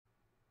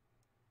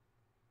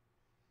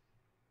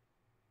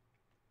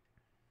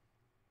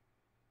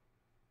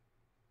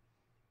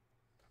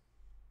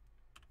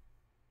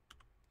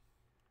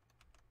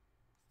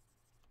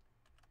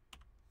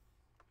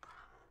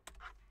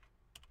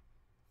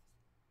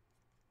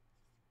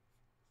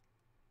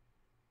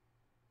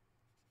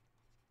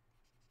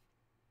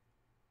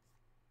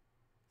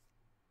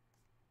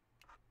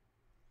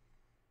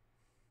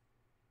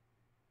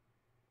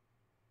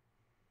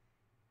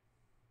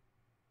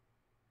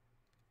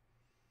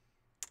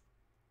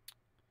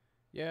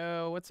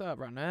Yo, what's up,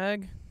 Rotten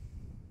Egg?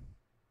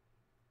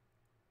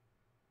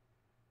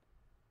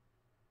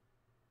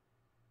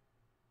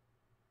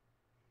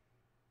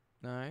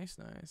 Nice,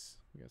 nice.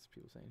 We got some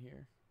people saying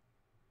here.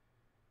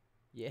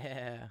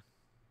 Yeah.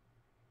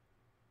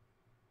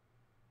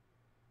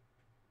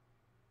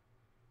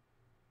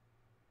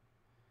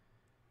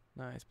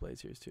 Nice.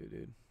 Blaze here's too,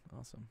 dude.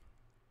 Awesome.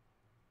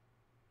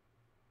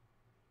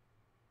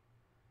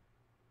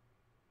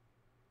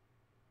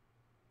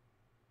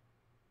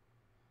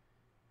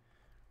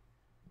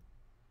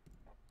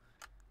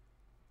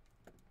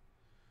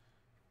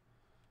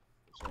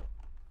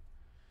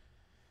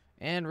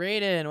 And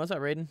Raiden. What's up,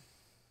 Raiden?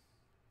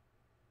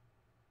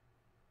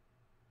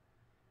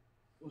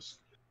 Let's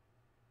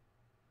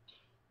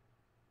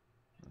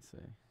see.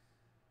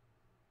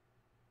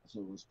 So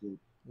what's good?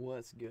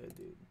 What's good,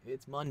 dude?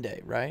 It's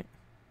Monday, right?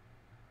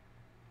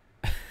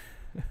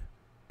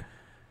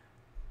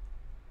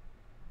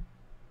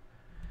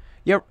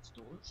 Yep.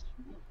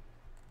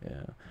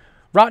 Yeah.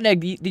 Rotten Egg,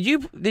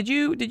 did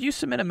you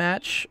submit a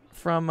match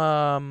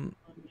from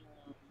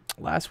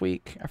last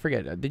week? I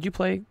forget. Did you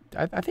play?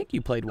 I think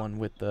you played one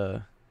with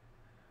the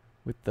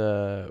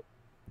other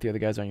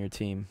guys on your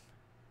team.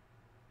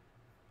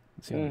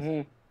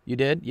 You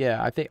did?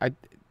 Yeah, I think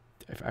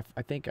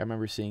I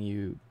remember seeing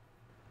you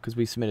because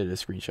we submitted a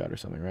screenshot or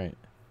something, right?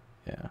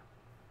 Yeah.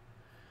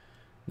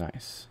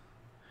 Nice.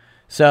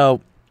 So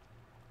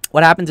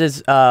what happens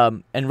is,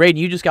 and Raiden,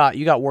 you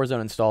got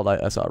Warzone installed.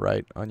 I saw,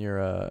 right, on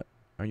your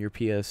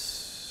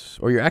PS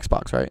or your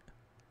Xbox, right?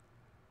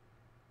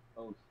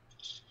 Oh.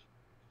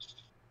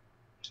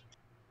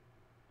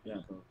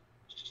 Yeah.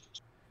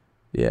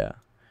 Yeah.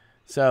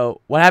 So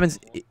what happens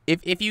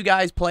if you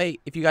guys play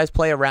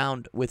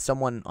around with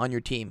someone on your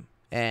team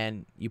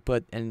and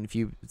if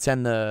you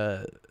send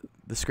the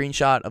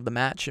screenshot of the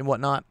match and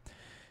whatnot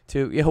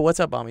to what's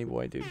up, Bommy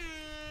Boy, dude?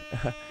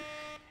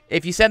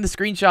 If you send the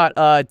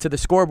screenshot to the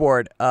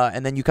scoreboard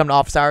and then you come to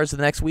office hours the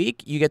next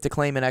week, you get to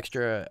claim an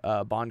extra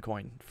bond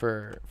coin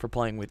for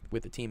playing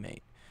with a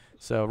teammate.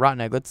 So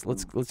Rotten Egg,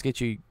 let's get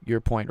you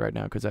your point right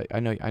now because I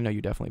know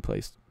you definitely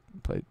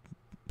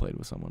played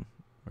with someone.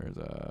 Where's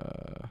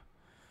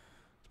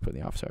put in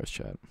the office hours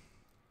chat.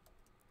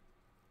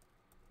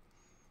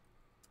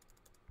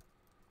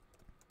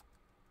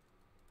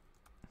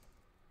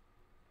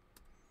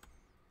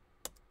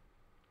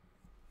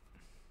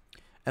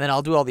 And then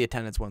I'll do all the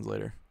attendance ones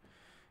later.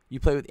 You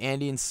play with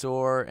Andy and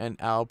Soar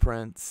and Al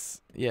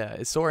Prince. Yeah,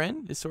 is Soar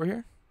in? Is Soar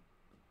here?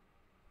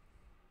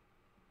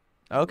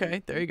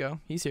 Okay, there you go.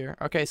 He's here.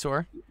 Okay,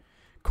 Soar.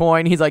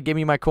 Coin. He's like, give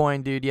me my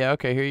coin, dude. Yeah,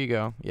 okay, here you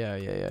go.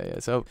 Yeah.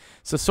 So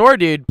Soar,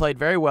 dude, played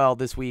very well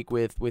this week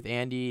with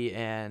Andy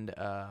and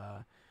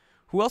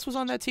who else was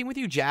on that team with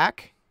you?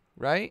 Jack,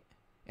 right?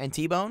 And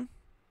T-Bone.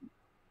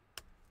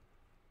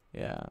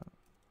 Yeah.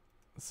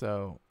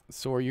 So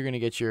Soar, you're gonna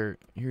get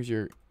here's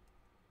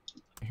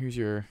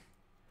your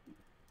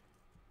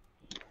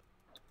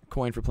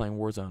coin for playing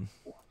Warzone.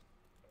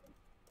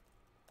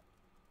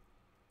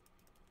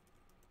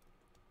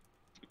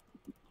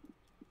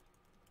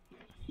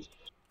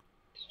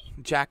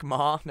 Jack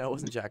Ma? No, it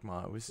wasn't Jack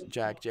Ma. It was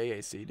Jack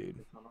JAC,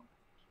 dude.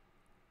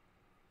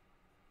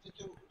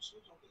 It's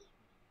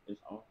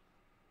off.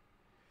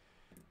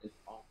 It's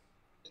off.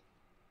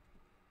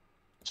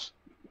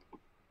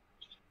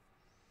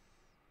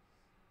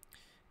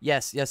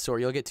 Yes, Soar.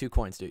 You'll get 2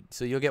 coins, dude.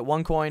 So you'll get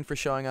 1 coin for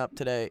showing up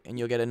today, and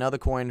you'll get another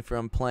coin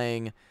from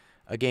playing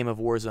a game of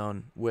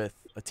Warzone with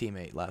a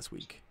teammate last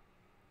week.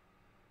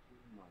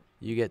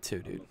 You get 2,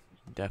 dude.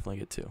 Definitely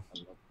get 2.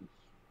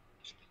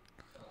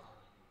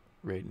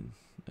 Raiden.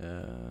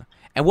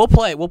 And we'll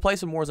play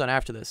some Warzone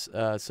after this.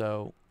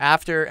 So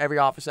after every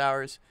office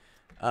hours,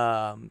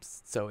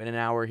 so in an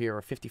hour here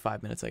or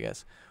 55 minutes, I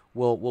guess,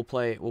 we'll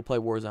play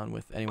Warzone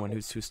with anyone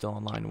who's still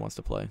online and wants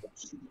to play.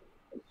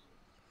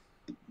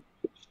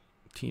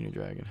 Teen or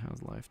Dragon,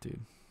 how's life,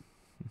 dude?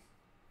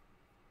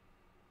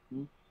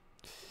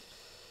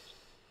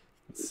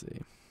 Let's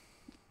see.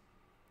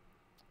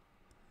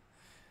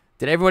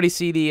 Did everybody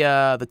see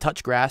the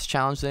touch grass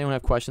challenge? Does anyone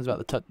have questions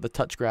about the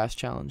touch grass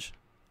challenge?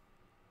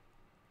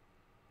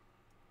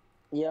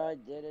 Yeah, I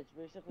did. It's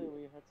basically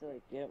we have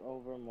to get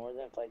over more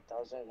than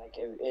 5,000. Like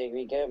if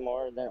we get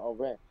more than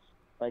over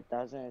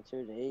 5,000 in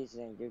 2 days,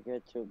 then you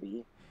get to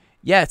be.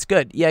 Yeah, it's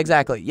good. Yeah,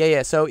 exactly.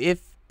 Yeah. So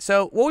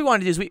what we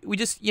want to do is we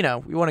just we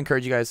want to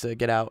encourage you guys to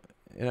get out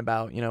and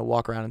about,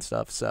 walk around and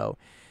stuff. So,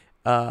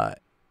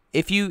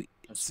 if you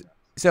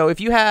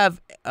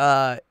have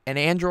an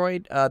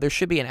Android, there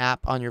should be an app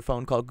on your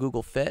phone called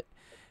Google Fit,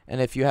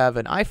 and if you have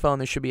an iPhone,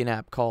 there should be an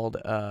app called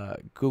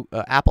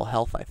Apple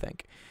Health, I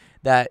think.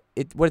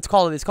 It's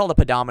called a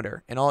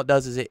pedometer, and all it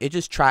does is it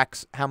just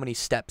tracks how many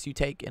steps you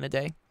take in a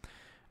day.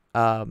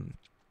 And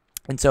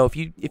so if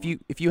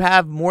you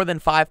have more than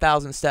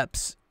 5,000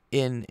 steps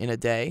in a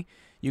day,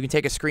 you can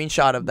take a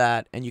screenshot of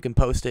that and you can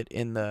post it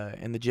in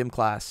the gym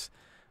class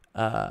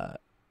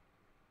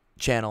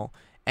channel,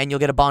 and you'll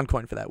get a bond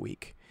coin for that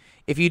week.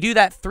 If you do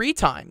that 3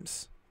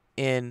 times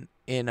in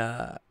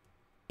a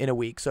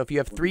week, so if you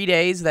have 3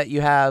 days that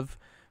you have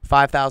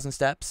 5,000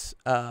 steps,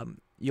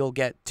 you'll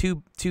get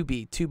two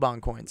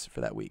bond coins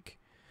for that week.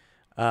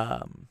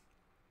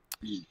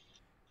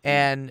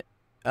 And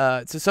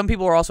so some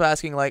people are also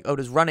asking like, oh,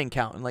 does running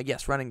count? And like,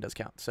 yes, running does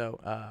count. So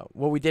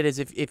what we did is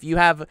if you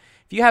have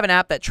an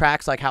app that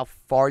tracks like how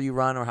far you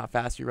run or how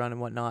fast you run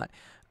and whatnot,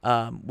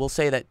 we'll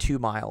say that 2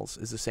 miles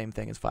is the same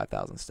thing as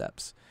 5,000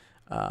 steps.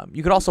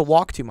 You could also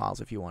walk 2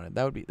 miles if you wanted.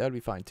 That would be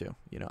fine too.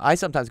 You know, I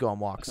sometimes go on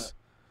walks.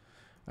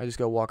 I just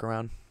go walk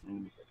around.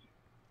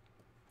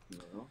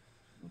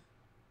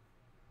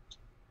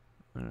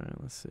 All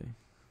right, let's see.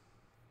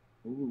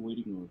 What we're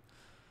waiting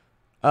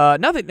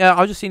on? Nothing. I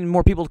was just seeing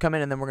more people to come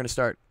in, and then we're gonna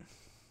start.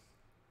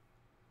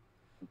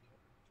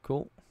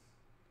 Cool.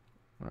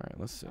 All right,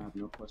 let's see. I have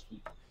no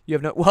question. You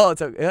have no. Well,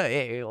 it's okay.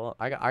 Hey, well,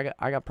 I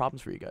got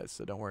problems for you guys,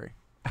 so don't worry.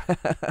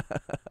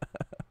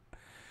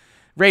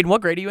 Raiden,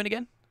 what grade are you in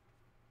again?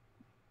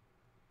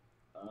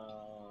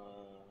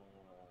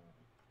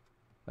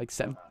 Like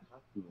 7th,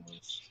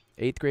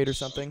 8th grade or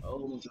something. Oh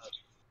my god!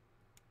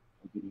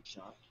 I'm getting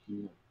shot.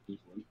 Yeah, please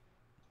wait.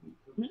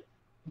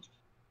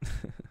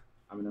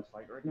 I'm in a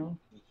fight right now.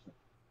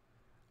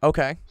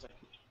 Okay.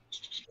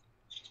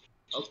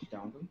 Oh,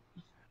 down them.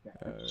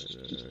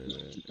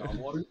 Down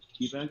water.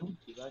 Teabag them.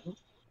 Teabag them.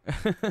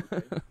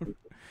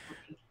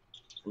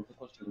 What's the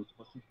question? What's the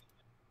question?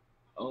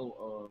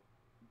 Oh,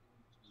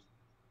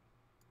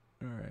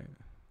 All right.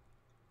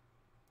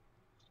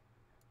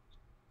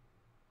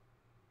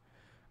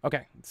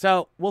 Okay,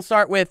 so we'll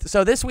start with,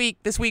 so this week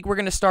we're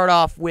going to start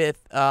off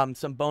with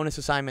some bonus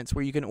assignments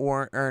where you can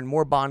earn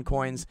more bond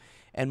coins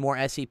and more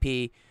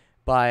SCP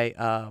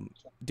by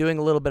doing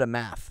a little bit of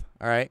math,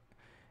 all right?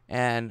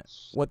 And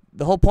what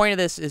the whole point of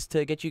this is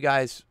to get you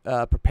guys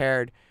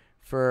prepared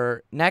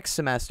for next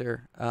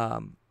semester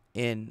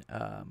in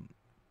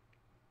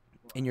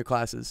your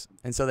classes,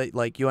 and so that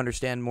like you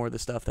understand more of the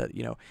stuff that,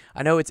 you know,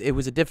 I know it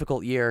was a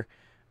difficult year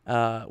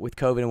with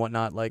COVID and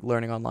whatnot, like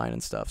learning online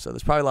and stuff. So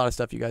there's probably a lot of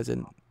stuff you guys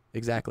didn't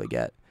exactly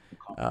get.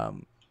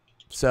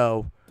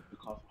 So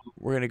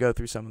we're gonna go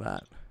through some of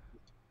that.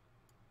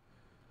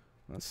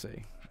 Let's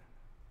see.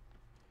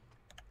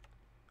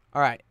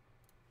 All right.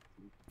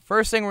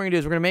 First thing we're gonna do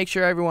is we're gonna make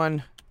sure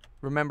everyone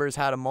remembers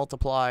how to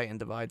multiply and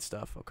divide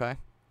stuff. Okay.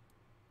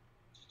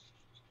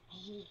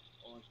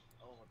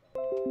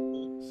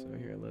 So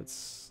here,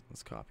 let's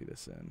copy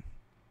this in.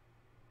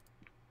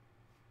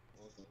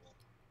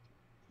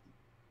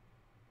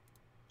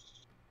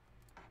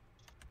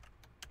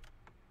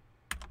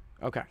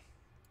 Okay.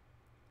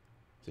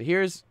 So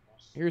here's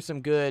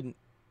some good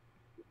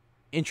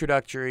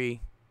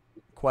introductory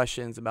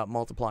questions about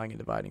multiplying and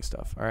dividing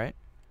stuff. All right.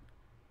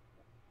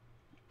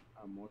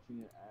 I'm watching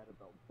an ad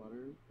about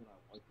butter and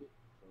I like it.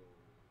 So.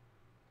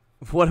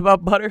 What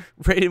about butter,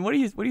 Raiden? What do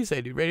you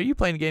say, dude? Raiden, are you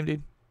playing the game,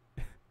 dude?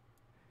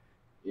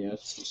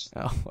 Yes.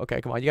 Oh, okay.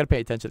 Come on, you gotta pay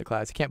attention to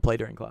class. You can't play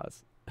during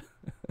class. I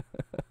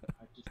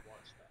just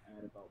watched the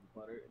ad about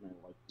butter and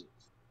I liked it.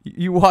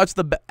 You watched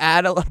the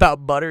ad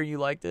about butter and you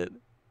liked it?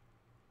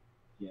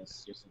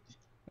 Yes, I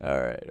did. All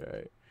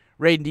right.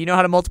 Raiden, do you know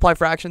how to multiply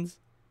fractions?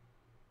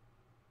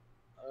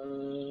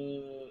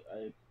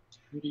 I'm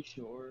pretty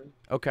sure.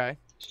 Okay.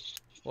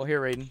 Well, here,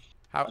 Raiden.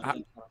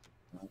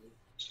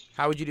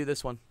 How would you do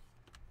this one?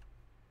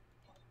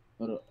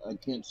 But I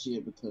can't see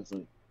it because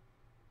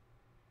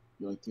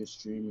like your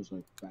stream is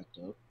like backed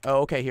up.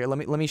 Oh, okay. Here,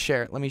 let me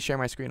share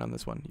my screen on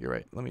this one. You're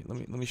right. Let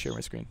me share my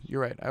screen.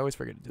 You're right. I always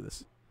forget to do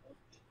this.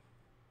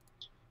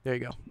 There you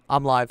go.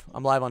 I'm live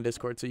on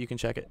Discord, so you can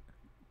check it.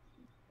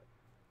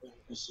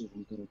 Let's see if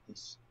I'm good at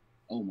this.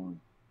 Oh my.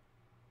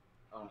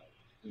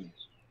 Yeah.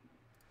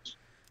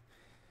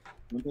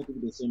 Wouldn't that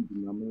be the same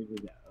denominator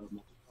that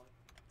multiply?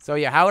 So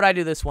yeah, how would I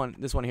do this one?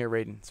 This one here,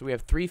 Raiden. So we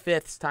have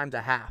 3/5 times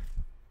a half.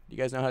 Do you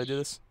guys know how to do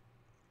this?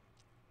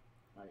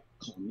 Alright,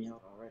 call me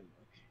out already.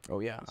 Okay. Oh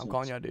yeah, I'm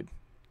calling you out, dude.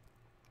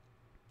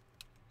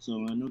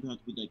 So I know they have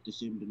to be like the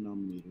same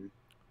denominator.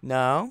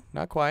 No,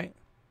 not quite.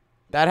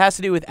 That has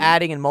to do with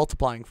adding and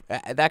multiplying.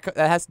 That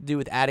has to do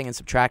with adding and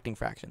subtracting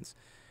fractions.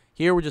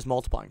 Here we're just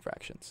multiplying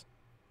fractions.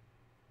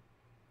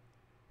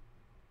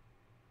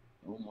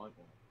 Oh my god.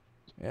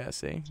 Yeah,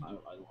 see? I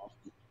lost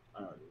it. I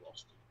already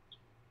lost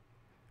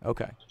it.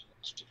 Okay.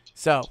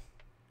 So,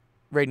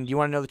 Raiden, do you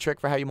want to know the trick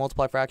for how you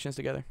multiply fractions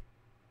together?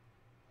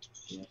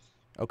 Yes.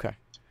 Okay.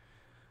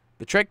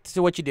 The trick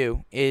to what you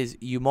do is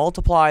you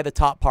multiply the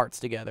top parts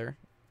together,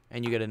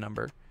 and you get a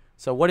number.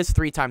 So what is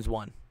 3 times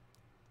 1?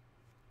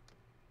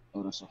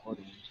 Oh, that's a hard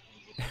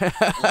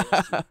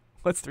one.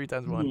 What's 3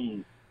 times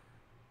 1?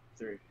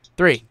 3.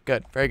 3.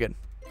 Good. Very good.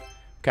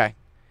 Okay.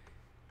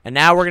 And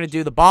now we're going to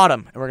do the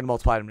bottom, and we're going to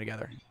multiply them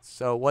together.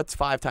 So what's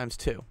 5 times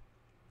 2?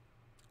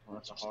 Oh,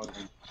 that's a hard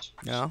one.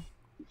 No?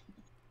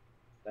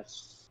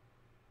 That's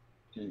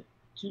 10.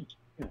 10.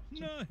 Yeah, 10.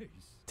 Nice.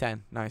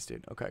 10. Nice,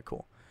 dude. Okay,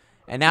 cool.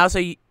 And now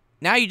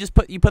you just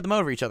put them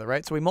over each other,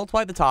 right? So we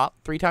multiply the top.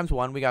 3 times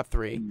 1, we got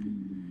 3.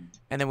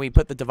 And then we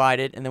put the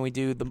divided, and then we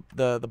do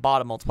the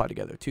bottom multiply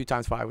together. 2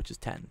 times 5, which is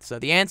 10. So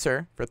the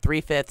answer for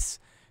 3/5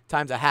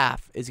 times a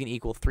half is going to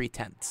equal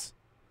 3/10.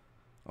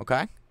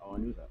 Okay? Oh, I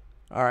knew that.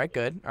 All right,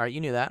 good. All right,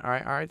 you knew that. All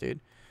right, dude.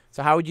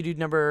 So how would you do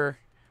number?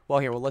 Well,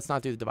 here. Well, let's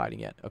not do the dividing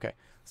yet. Okay,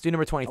 let's do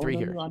number 23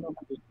 here. No,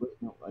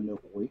 I know.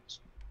 Wait.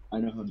 I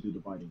know how to do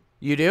dividing.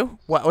 You do?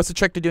 What's the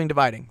trick to doing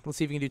dividing? Let's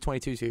see if you can do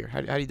 22s here. How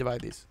do you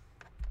divide these?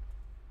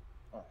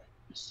 All right.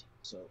 Let's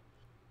see.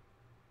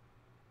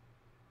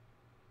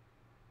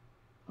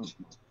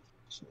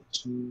 So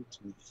 2,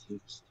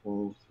 26,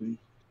 12, 3,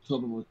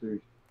 12 over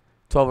 3.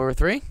 12 over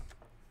 3?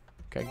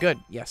 Okay, good.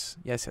 Yes.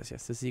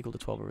 This is equal to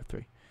 12 over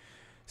 3.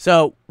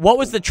 So, what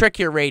was the trick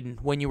here,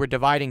 Raiden, when you were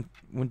dividing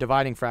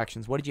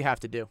fractions? What did you have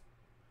to do?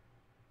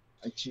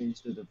 I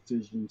changed the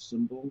division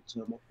symbol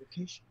to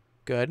multiplication.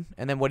 Good.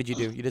 And then what did you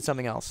do? You did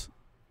something else.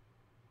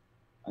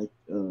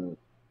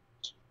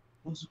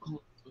 What's it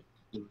called?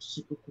 The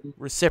reciprocal.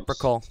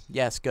 Reciprocal.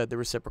 Yes, good. The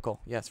reciprocal.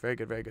 Yes, very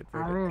good. I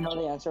don't even know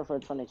the answer for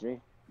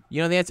 23.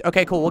 You know the answer?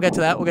 Okay, cool. We'll get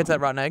to that. We'll get to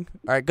that, rotten egg.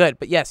 All right, good.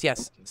 But yes.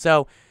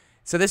 So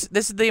this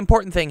is the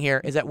important thing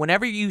here is that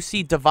whenever you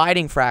see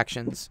dividing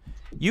fractions,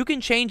 you can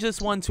change this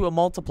one to a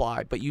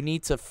multiply, but you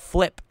need to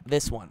flip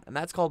this one, and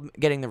that's called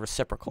getting the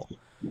reciprocal.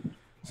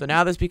 So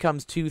now this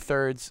becomes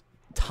 2/3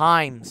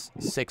 times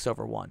 6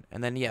 over 1.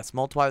 And then, yes,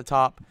 multiply the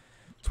top,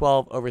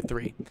 12 over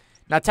 3.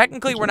 Now,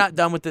 technically, we're not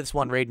done with this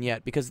one, Raiden,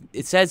 yet, because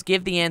it says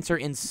give the answer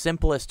in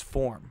simplest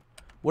form.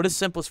 What does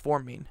simplest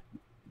form mean?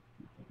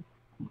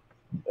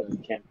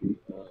 It can't be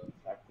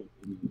factored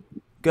anymore.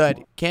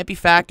 Good. Can't be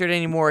factored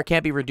anymore. It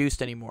can't be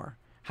reduced anymore.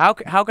 How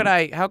could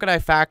I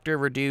factor,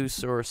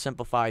 reduce, or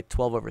simplify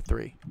 12 over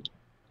 3?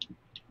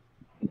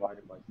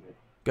 Divided by 3.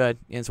 Good.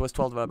 And so what's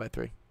 12 divided by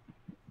 3?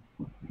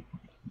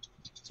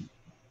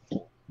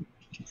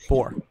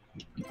 4.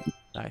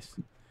 Nice.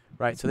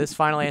 Right, so this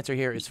final answer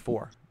here is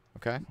 4.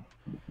 Okay?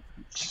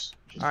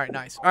 All right,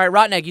 nice. All right,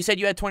 rotten egg, you said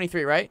you had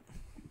 23, right?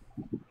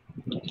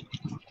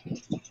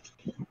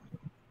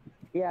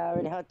 Yeah, I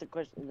already had the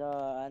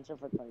answer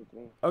for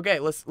 23. Okay,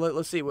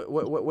 let's see.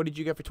 What did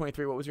you get for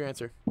 23? What was your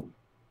answer?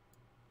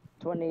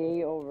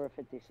 28 over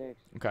 56.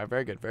 Okay,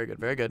 very good.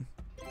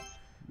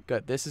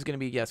 Good. This is going to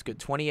be, yes, good.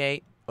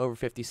 28 over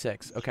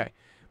 56. Okay.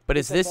 But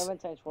is this... 7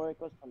 times 4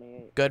 equals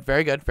 28. Good,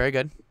 very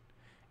good.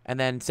 And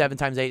then 7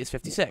 times 8 is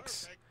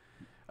 56.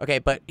 Okay,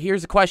 but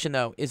here's the question,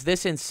 though. Is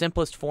this in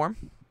simplest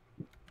form?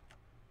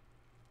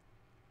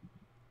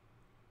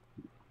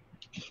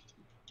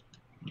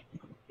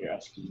 You're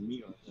asking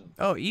me or him?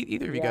 Oh,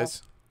 either of you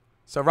guys.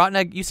 So, rotten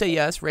egg, you say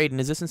yes. Raiden,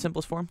 is this in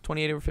simplest form?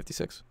 28 over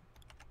 56?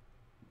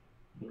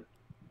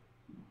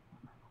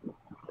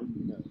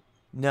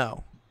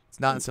 No, it's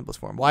not in simplest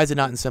form. Why is it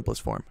not in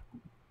simplest form?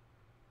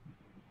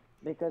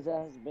 Because it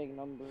has big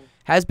numbers.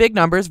 Has big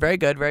numbers. Very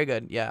good.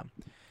 Yeah.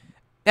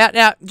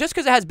 Now, just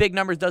because it has big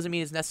numbers doesn't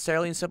mean it's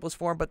necessarily in simplest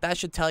form, but that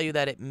should tell you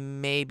that it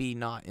may be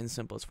not in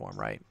simplest form,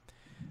 right?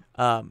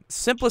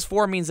 Simplest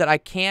form means that I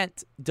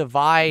can't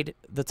divide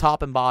the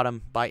top and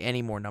bottom by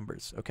any more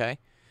numbers, okay?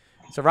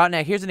 So right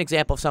now, here's an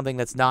example of something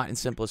that's not in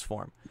simplest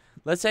form.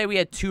 Let's say we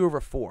had 2 over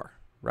 4,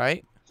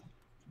 right?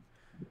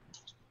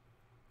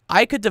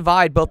 I could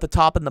divide both the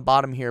top and the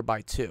bottom here by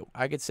 2.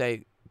 I could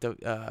say,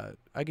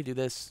 I could do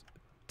this,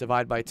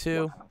 divide by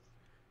 2.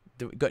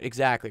 Good,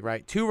 exactly,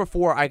 right? 2 over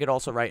 4 I could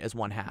also write as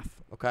 1/2,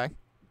 okay?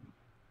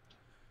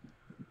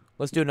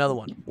 Let's do another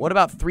one. What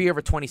about 3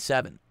 over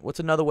 27? What's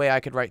another way I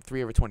could write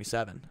 3 over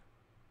 27?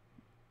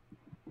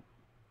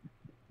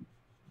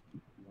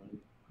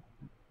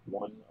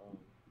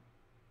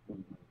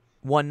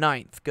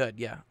 1/9. Good,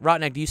 yeah.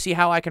 Rotneck, do you see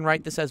how I can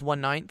write this as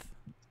 1/9?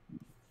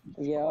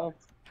 Yeah.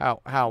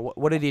 How?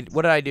 What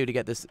did I do to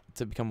get this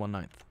to become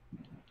 1/9?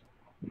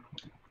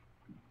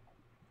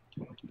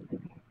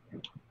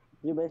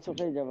 You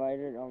basically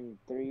divided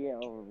 3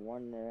 over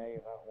 1, and now you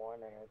got 1,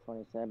 and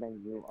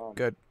 27. You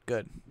Good.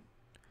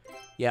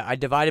 Yeah, I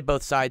divided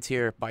both sides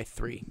here by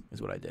 3 is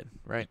what I did,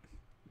 right?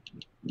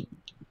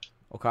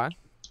 Okay.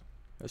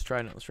 Let's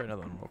try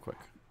another one real quick.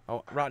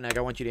 Oh, Rotten Egg,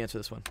 I want you to answer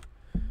this one.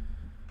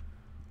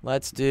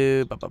 Let's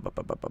do Let's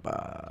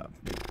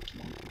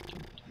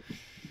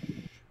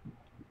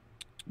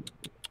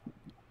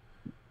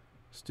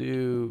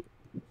do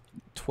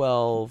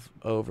 12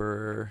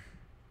 over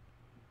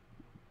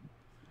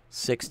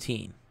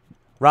 16.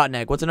 Rotten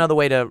Egg, what's another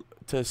way to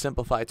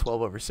simplify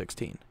 12 over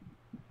 16?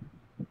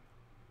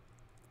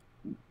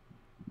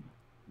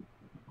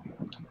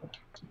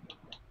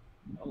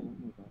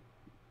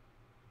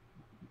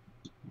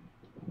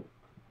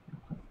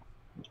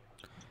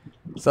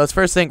 So let's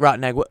first think,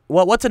 Rotten Egg.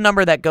 What's a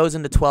number that goes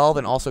into 12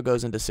 and also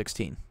goes into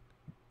 16?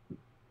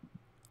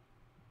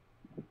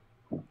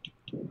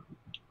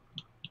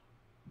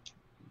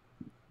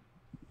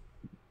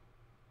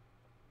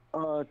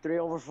 3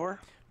 over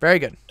 4. Very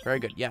good.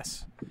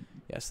 Yes,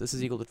 this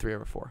is equal to 3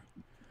 over 4.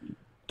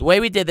 The way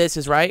we did this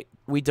is, right,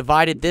 we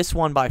divided this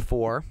one by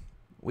 4,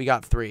 we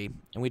got 3,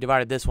 and we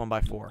divided this one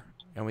by 4,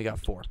 and we got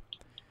 4.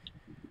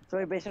 So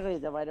we basically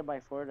divided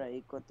by 4 to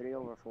equal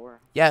 3/4.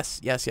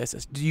 Yes.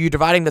 You're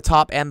dividing the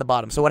top and the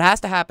bottom. So what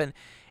has to happen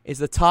is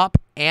the top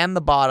and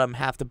the bottom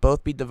have to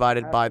both be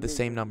divided Have by to the be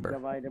same number.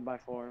 Divided by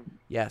 4.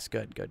 Yes,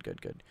 good.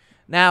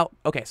 Now,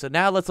 okay, so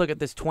now let's look at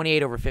this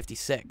 28 over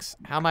 56.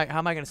 How am I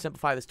going to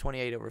simplify this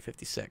 28 over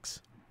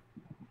 56?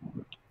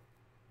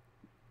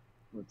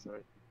 What's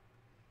right?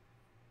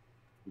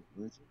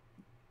 Where is it?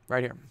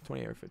 Right here,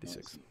 28 over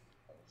 56.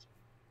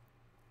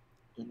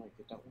 Didn't I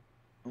get that one?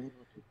 Oh, okay.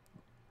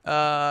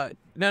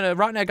 No,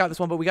 Rotten Egg got this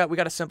one, but we got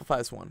to simplify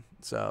this one.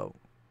 So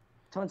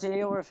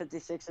 28 over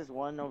 56 is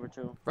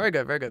 1/2. very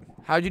good.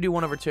 How'd you do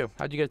 1/2?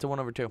 How'd you get it to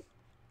 1/2?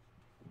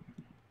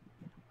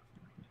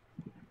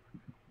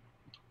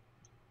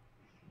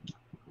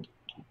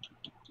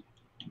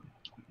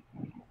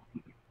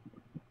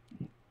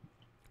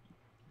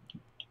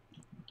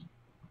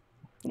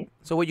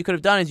 So what you could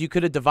have done is you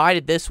could have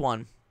divided this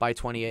one by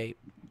 28,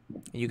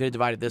 and you could have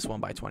divided this one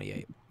by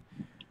 28.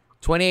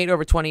 28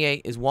 over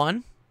 28 is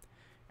 1,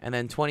 and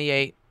then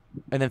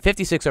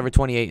 56 over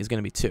 28 is going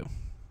to be 2.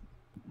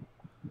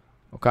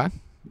 Okay?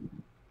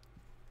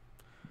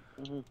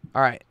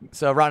 All right,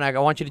 so Rotten Egg, I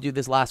want you to do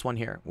this last one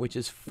here, which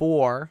is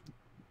 4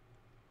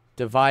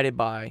 divided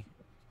by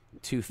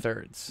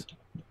 2/3.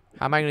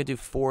 How am I going to do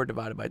 4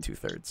 divided by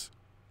 2/3?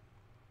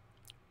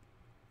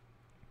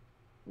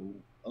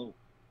 Oh.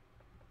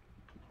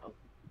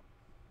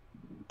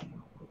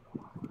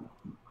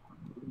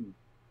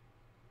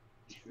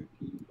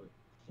 Tricky, but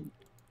simple.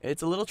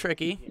 It's a little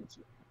tricky.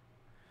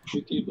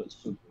 Tricky, but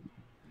simple.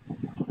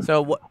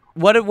 So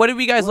what did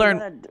we guys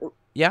learn?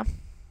 Yeah?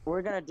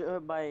 We're gonna do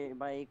it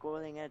by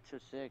equaling it to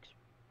 6.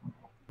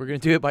 We're going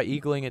to do it by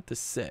equaling it to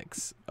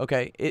 6.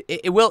 Okay,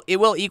 it will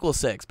equal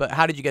 6, but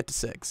how did you get to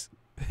 6?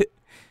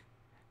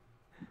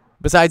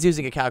 Besides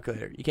using a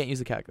calculator. You can't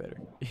use a calculator.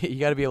 You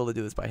got to be able to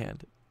do this by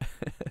hand.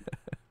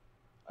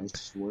 I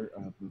swear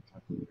I have no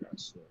calculator. I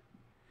swear.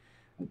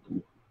 I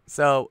do.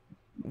 So,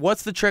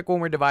 what's the trick when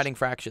we're dividing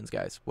fractions,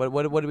 guys? What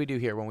do we do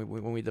here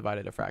when we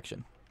divided a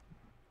fraction?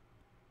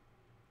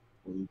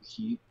 Well, you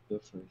keep the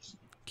first.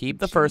 Keep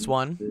the first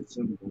one. The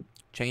symbol.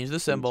 Change the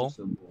symbol.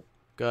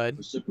 Good.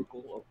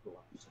 Reciprocal of the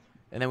last.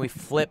 And then we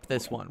flip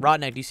this one.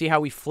 Rodney, do you see how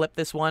we flip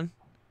this one?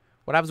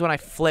 What happens when I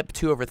flip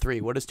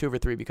 2/3? What does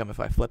 2/3 become if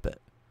I flip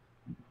it?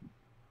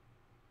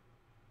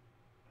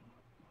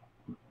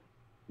 You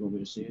want me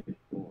to say it?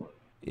 Or...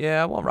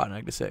 Yeah, I want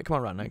Rodney to say it. Come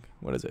on, Rodney.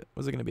 What is it?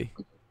 What's it going to be?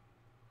 Okay.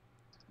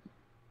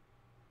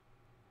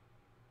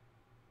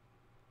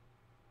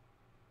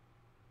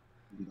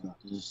 You got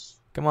this.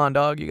 Come on,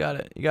 dog. You got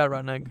it. You got it,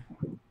 Rodney. I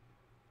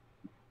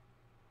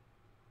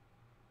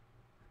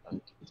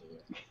can say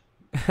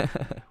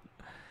it.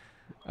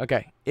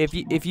 Okay.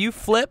 If you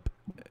flip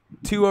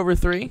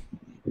 2/3,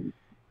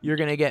 you're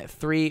going to get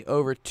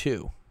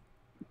 3/2.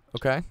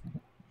 Okay?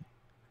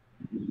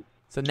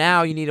 So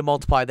now you need to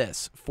multiply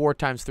this. 4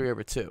 times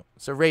 3/2.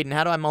 So, Raiden,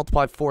 how do I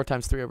multiply 4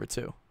 times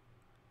 3/2?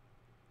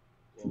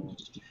 Well,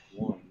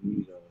 one, you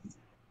need a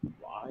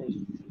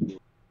y.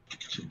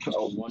 Put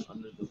a 1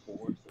 under the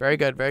 4. Very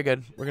good. We're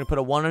going to put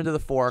a 1 under the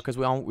 4 because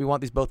we want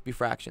these both to be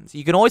fractions.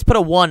 You can always put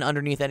a 1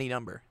 underneath any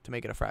number to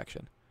make it a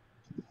fraction.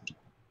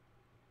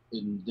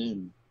 And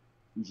then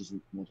you just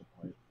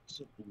multiply it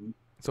simply.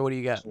 So what do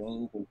you get?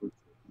 12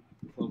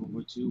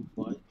 over 2,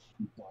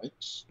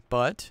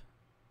 But?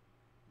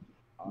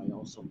 I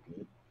also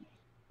get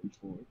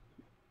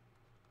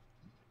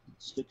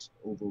 6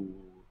 over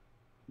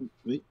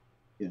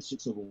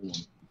 6 over 1.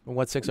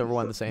 What's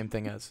 6/1 the same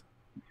thing as?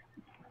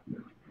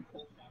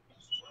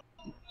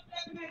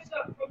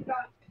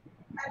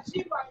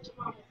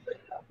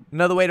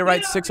 Another way to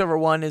write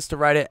 6/1 is to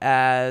write it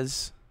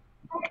as...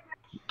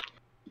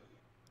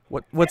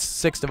 What's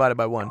 6 divided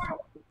by 1?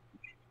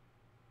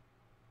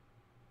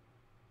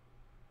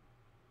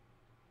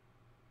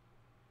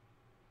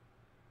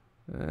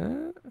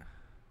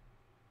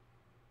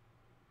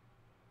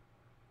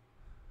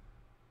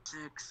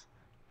 Six.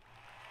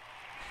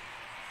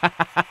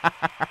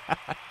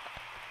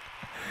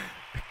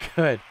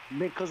 Good.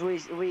 Because we make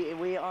sure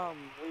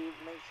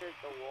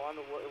the 1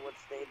 would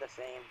stay the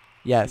same.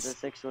 Yes. The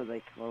 6 would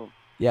like move.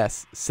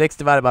 Yes. 6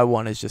 divided by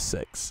 1 is just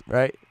 6,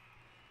 right?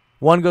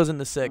 1 goes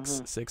into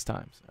 6 6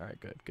 times. All right,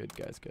 good,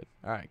 guys, good.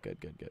 All right,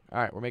 good. All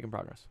right, we're making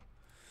progress.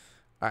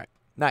 All right,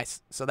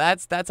 nice. So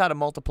that's how to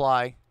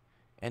multiply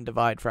and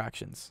divide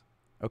fractions.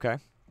 Okay?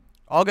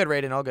 All good,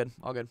 Raiden, all good.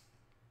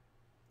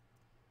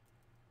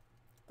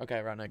 Okay,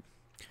 Rodney.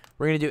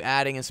 We're going to do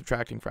adding and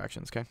subtracting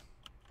fractions, okay?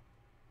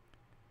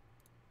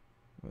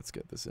 Let's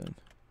get this in.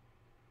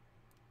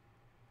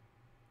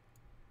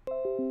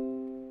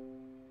 All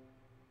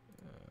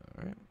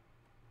right.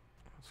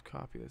 Let's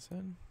copy this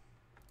in.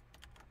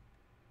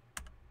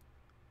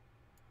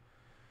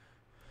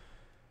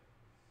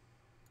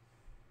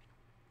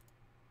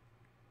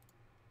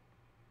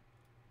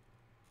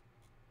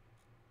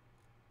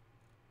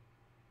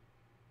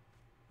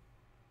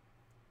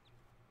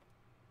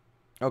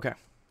 Okay.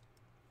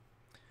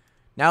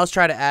 Now let's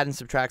try to add and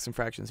subtract some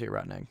fractions here,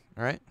 Rodney.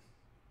 All right?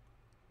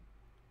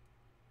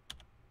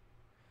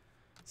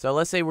 So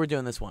let's say we're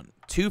doing this one.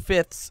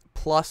 2/5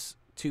 plus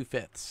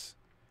 2/5.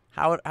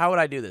 How would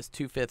I do this?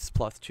 2/5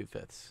 plus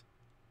 2/5.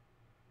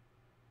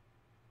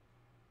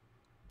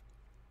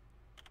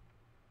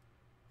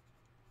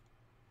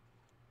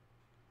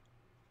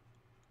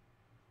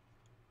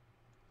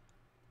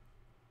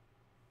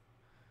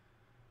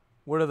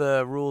 What are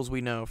the rules we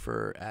know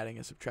for adding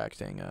and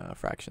subtracting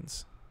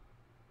fractions?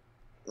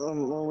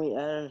 When we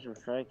add and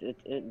subtract,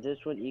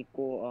 this would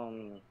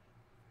equal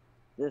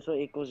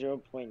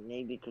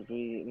 0.8 because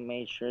we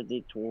made sure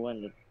the 2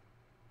 and the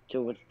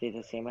 2 would stay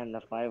the same, and the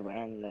 5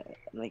 and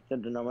like the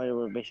denominator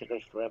would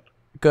basically flip.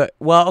 Good.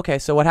 Well, okay,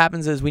 so what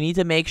happens is we need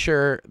to make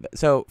sure.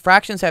 So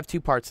fractions have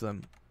two parts to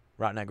them,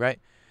 Rotten Egg, right?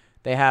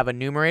 They have a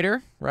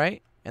numerator,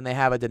 right? And they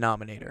have a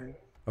denominator,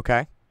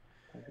 okay?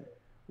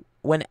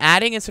 When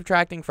adding and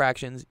subtracting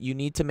fractions, you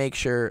need to make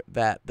sure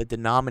that the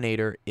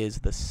denominator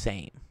is the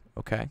same,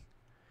 okay?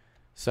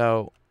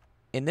 So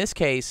in this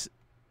case,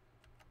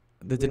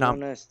 the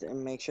denominator.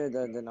 Make sure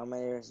the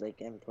denominator is like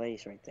in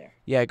place right there.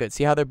 Yeah, good.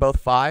 See how they're both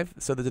 5?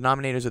 So the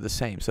denominators are the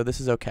same. So this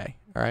is okay,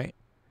 all right?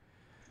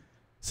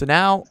 So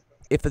now,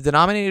 if the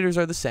denominators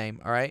are the same,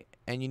 all right,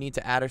 and you need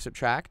to add or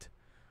subtract,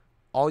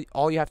 all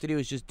you have to do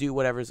is just do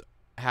whatever's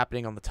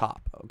happening on the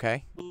top,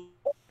 okay?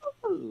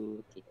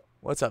 Okay.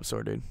 What's up,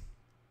 Sword Dude?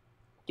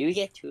 Do we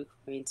get 2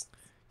 coins?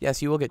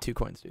 Yes, you will get 2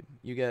 coins, dude.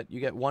 You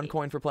get 1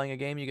 coin for playing a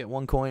game. You get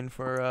 1 coin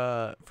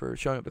for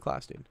showing up to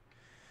class, dude.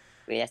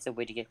 Wait, that's a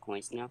way to get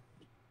coins now?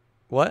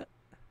 What?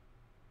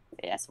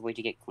 Wait, that's a way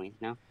to get coins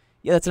now?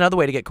 Yeah, that's another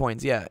way to get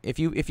coins. Yeah, if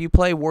you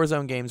play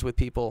Warzone games with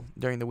people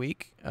during the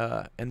week,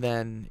 and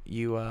then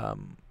you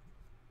come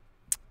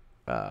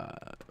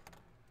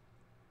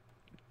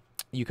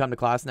to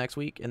class next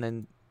week, and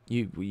then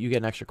you get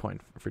an extra coin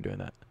for doing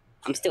that.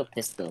 I'm still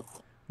pissed though.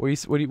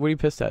 What are you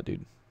pissed at,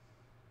 dude?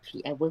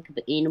 I woke up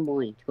at 8 in the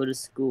morning to go to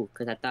school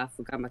because I thought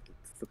I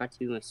forgot to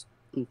do my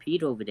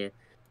computer over there.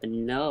 But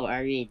no, I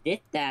already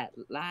did that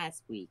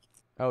last week.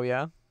 Oh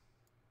yeah.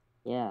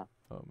 Yeah.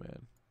 Oh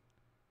man.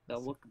 So I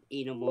woke up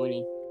 8 in the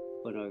morning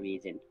for no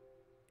reason.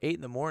 8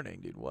 in the morning,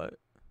 dude. What?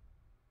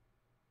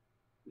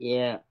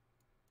 Yeah.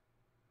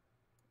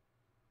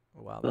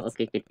 Wow. Well,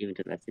 okay, continue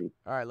the lesson.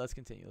 All right, let's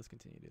continue. Let's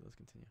continue, dude. Let's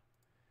continue.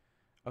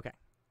 Okay.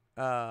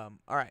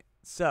 All right.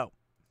 So,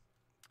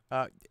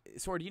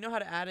 Sword, do you know how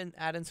to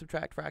add and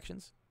subtract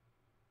fractions?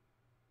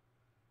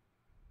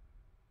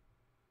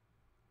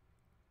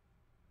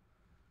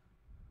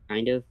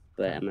 Kind of,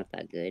 but I'm not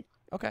that good.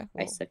 Okay.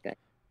 I suck at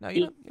No,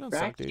 you don't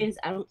suck, dude. fractions.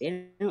 I don't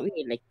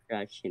really like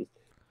fractions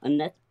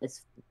unless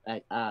it's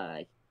like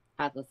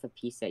half of a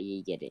piece that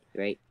you get it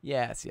right.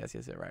 Yes.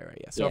 Right.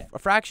 Yeah. So Yeah. a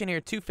fraction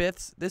here,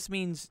 2/5. This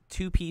means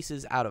 2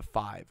 pieces out of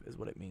 5 is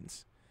what it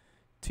means.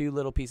 2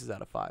 little pieces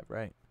out of 5,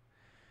 right?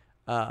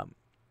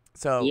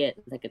 So Yeah,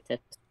 it's like a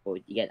test score.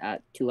 You get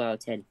 2 out of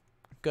 10.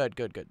 good.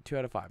 2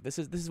 out of 5. This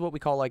is what we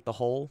call like the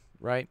whole,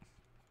 right?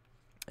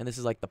 And this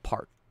is like the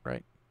part,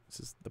 right?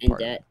 This is the And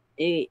part. that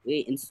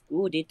wait, in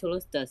school they told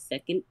us the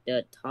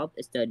top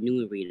is the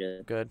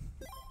numerator. Good.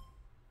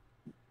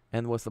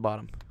 And what's the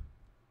bottom?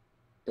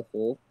 The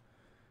whole.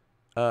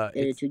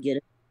 It's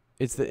Together.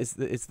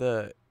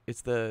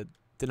 the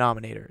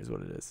denominator is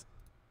what it is.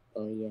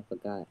 Oh yeah, I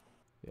forgot.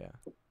 Yeah.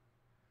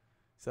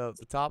 So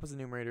the top is the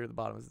numerator, the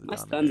bottom is the My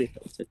denominator.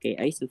 stomach hurts. Okay,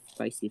 I ate some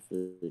spicy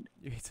food.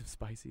 You ate some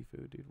spicy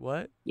food, dude.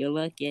 What? You're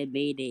lucky I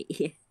made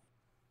it.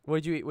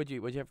 What'd you eat? What'd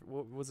you have?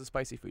 What was the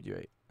spicy food you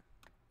ate?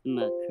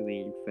 My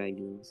Korean fried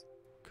noodles.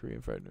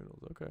 Korean fried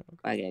noodles. Okay.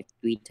 I got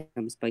 3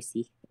 times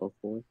spicy or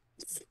 4.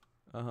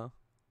 Uh-huh.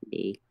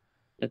 Hey.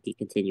 Okay,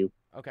 continue.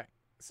 Okay.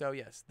 So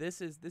yes, this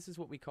is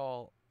what we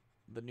call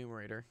the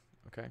numerator,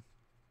 okay?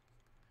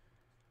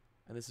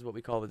 And this is what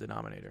we call the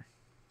denominator.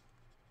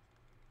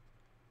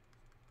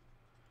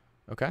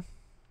 Okay?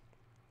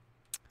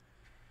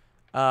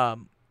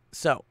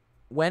 So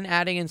when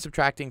adding and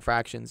subtracting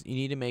fractions, you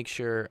need to make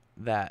sure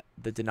that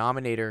the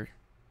denominator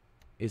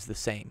is the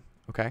same,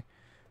 okay?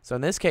 So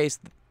in this case,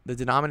 the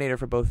denominator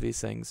for both of these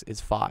things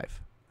is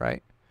 5,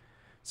 right?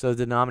 So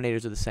the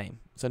denominators are the same.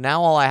 So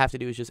now all I have to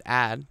do is just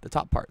add the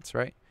top parts,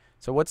 right?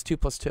 So what's 2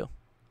 plus 2?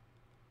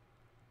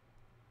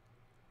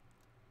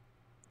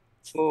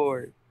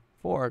 4.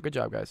 4. Good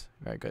job, guys.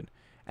 Very good.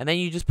 And then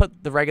you just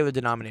put the regular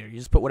denominator. You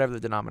just put whatever the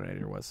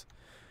denominator was.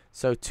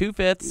 So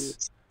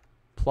 2/5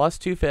 plus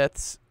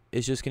 2/5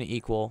 is just going to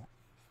equal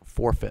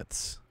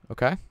 4/5.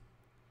 Okay?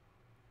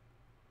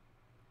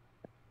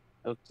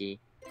 Okay.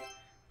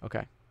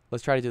 Okay.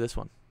 Let's try to do this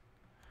one.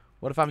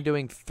 What if I'm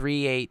doing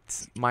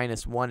 3/8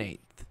 minus 1/8?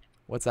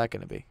 What's that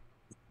going to be?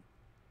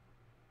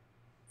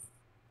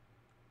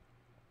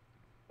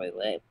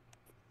 Wait.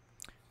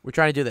 We're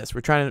trying to do this.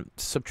 We're trying to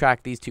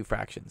subtract these two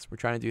fractions. We're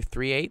trying to do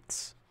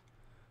 3/8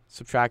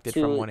 subtracted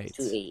from 1/8.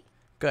 2/8.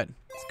 Good.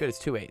 It's good. It's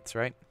 2/8,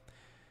 right?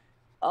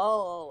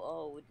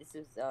 Oh, this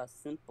is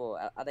simple.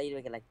 I thought you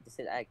were like this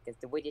is because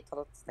the way they taught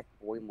us is like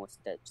way more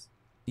steps.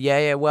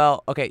 Yeah.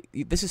 Well, okay.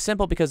 This is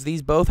simple because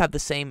these both have the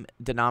same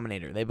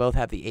denominator. They both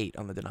have the 8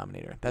 on the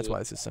denominator. That's why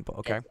this is simple.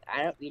 Okay.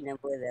 I don't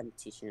remember them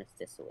teaching us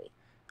this way.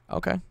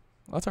 Okay.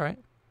 Well, that's all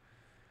right.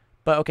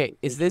 But okay,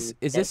 is That's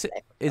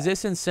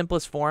this in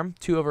simplest form?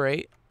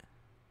 2/8?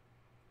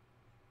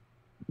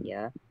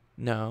 Yeah.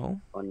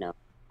 No. Oh no.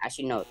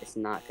 Actually, no, it's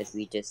not because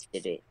we just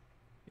did it.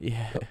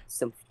 Yeah.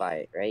 Simplify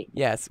it, right?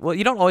 Yes. Well,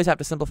 you don't always have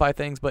to simplify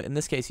things, but in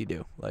this case, you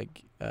do.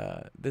 Like,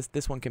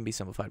 this one can be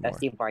simplified more.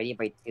 Let's divide it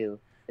by 2.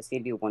 It's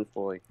gonna be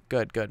 1/4.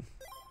 Good. Good.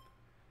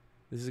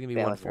 This is gonna be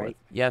That 1/4. was right.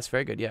 Yes,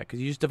 very good. Yeah,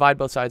 because you just divide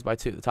both sides by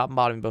 2. The top and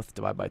bottom you both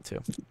divide by 2.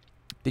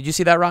 Did you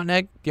see that, Rotten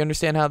Egg? Do you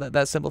understand how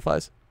that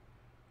simplifies?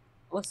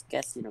 I was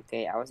guessing,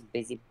 okay? I was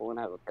busy pulling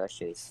out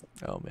gushers.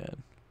 Oh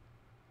man.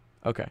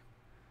 Okay.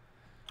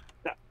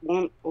 That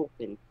one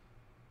open.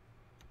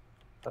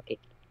 Okay.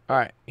 All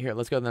right. Here,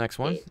 let's go to the next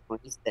one. Okay,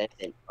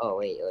 27. Oh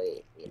wait.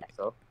 That's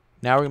all.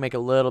 Now we're gonna make it a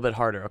little bit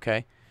harder.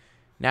 Okay.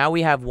 Now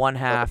we have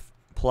 1/2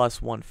 plus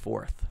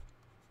 1/4.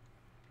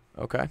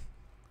 Okay.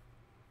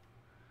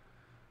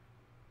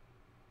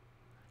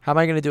 How am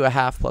I gonna do a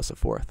half plus a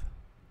fourth?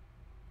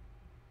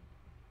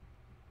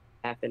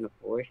 1/2 and a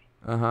 4.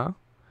 Uh-huh.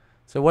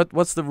 So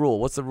what's the rule?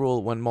 What's the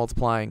rule when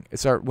multiplying?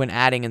 Sorry, when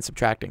adding and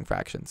subtracting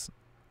fractions?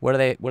 What do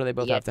they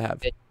both have to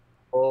have?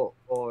 Or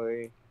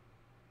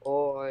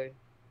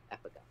I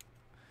forgot.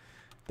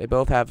 They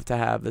both have to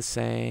have the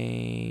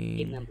Same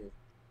same number.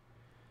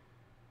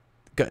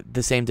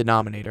 the same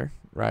denominator,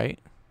 right?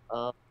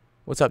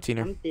 What's up,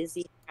 Teener? I'm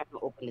busy trying to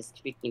open this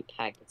freaking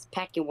pack. This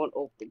packet won't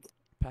open.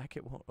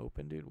 Packet won't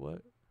open, dude.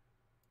 What?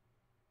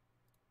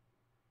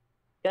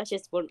 That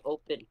just won't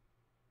open.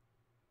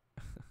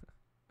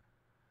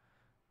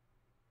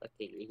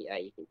 Okay, yeah,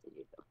 you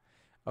continue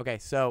though. Okay,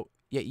 so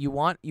yeah, you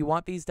want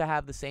these to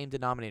have the same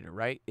denominator,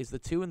 right? Is the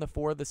 2 and the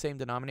 4 the same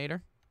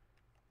denominator?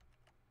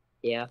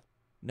 Yeah.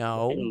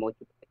 No. And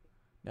multiply.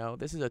 No,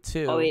 this is a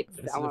 2. Oh wait,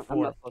 this is I'm a not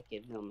 4.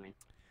 focused. No man.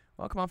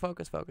 Well, come on,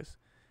 focus.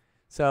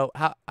 So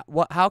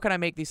how can I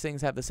make these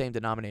things have the same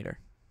denominator?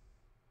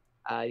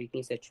 You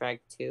can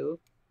subtract 2,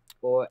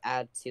 or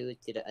add 2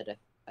 to the other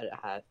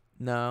half.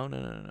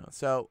 No.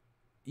 So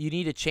you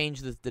need to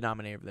change the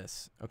denominator of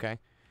this, okay?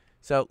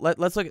 So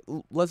let's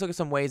look at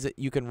some ways that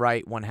you can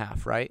write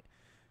 1/2, right?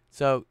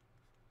 So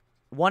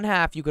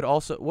 1/2 you could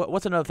also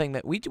what's another thing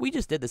that we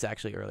just did this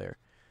actually earlier.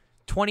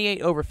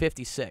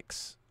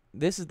 28/56.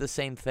 This is the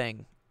same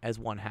thing as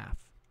 1/2.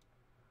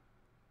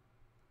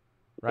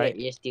 Right?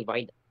 Yeah, just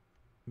divide.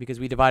 Because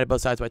we divided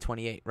both sides by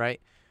 28, right?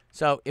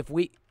 So if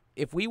we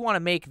want to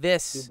make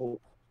this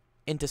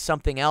into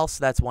something else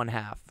that's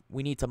 1/2,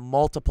 we need to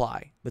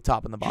multiply the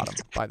top and the bottom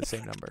by the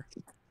same number.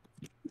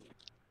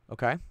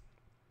 Okay?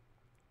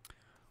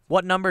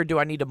 What number do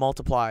I need to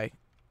multiply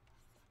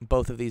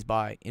both of these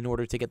by in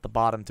order to get the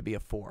bottom to be a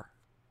 4?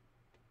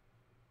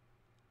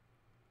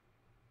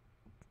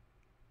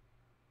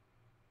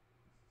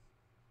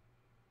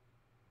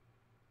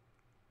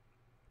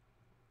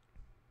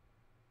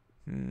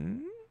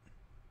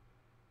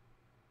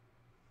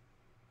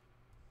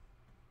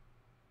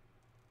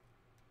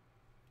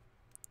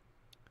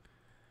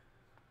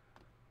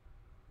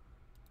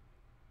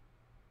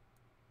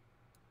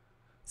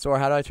 So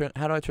how do I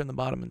turn the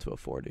bottom into a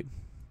 4, dude?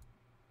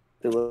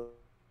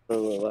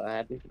 What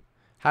happened?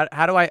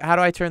 How do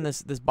I turn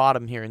this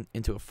bottom here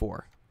into a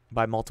 4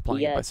 by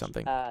multiplying it by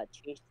something?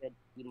 Change the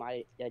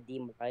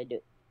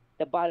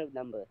bottom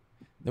number.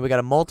 Then we got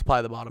to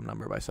multiply the bottom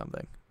number by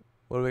something.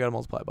 What do we got to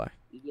multiply by?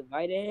 You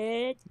divide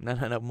it. No.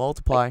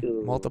 Multiply.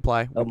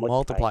 Multiply. Oh,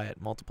 Multiply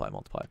it. Multiply.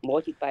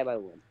 Multiply by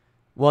 1.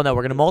 Well, no,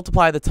 we're going to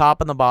multiply the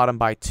top and the bottom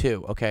by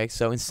 2, okay?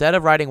 So instead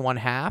of writing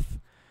 1/2,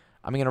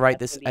 I'm going to write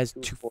this as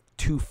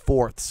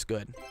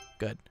 2/4.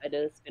 Good. And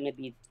then it's going to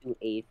be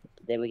 2/8.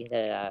 Then we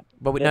get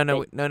But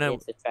no.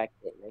 subtract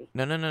it, right?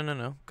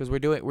 No. Because we're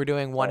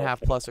doing 1/2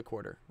 okay. plus a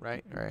quarter,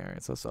 right? All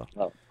right. So.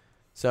 Oh.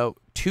 So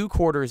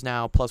 2/4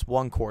 now plus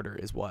 1/4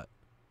 is what?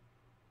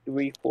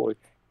 3/4.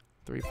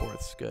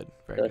 3/4. Good.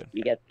 Very So good.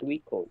 you got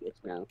 3/4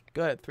 now.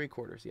 Good.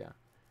 3/4. Yeah.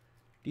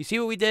 Do you see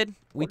what we did?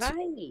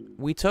 Right.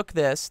 We took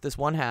this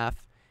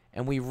 1/2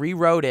 and we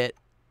rewrote it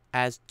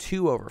as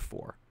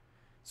 2/4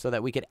 so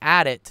that we could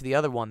add it to the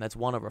other one that's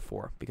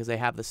 1/4 because they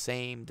have the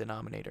same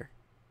denominator.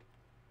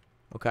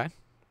 Okay?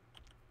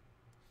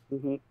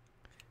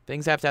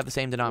 Things have to have the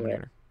same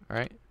denominator. Yeah. All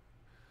right?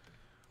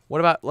 What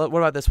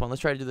about this one?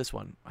 Let's try to do this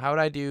one. How would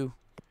I do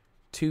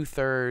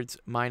 2/3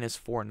 minus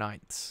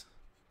 4/9?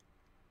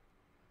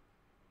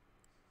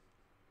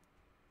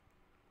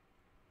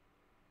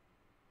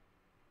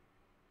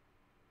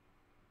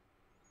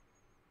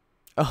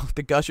 Oh,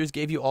 the gushers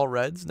gave you all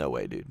reds? No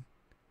way, dude.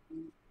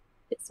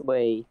 It's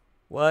way.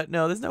 What?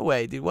 No, there's no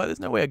way, dude. What? There's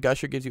no way a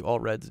gusher gives you all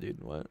reds,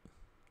 dude. What?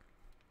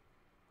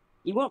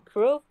 You want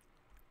proof?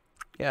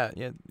 Yeah.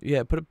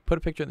 Put a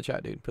picture in the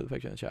chat, dude. Put the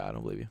picture in the chat. I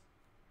don't believe you.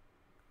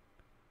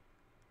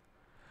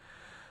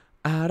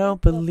 I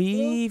don't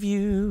believe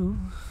you.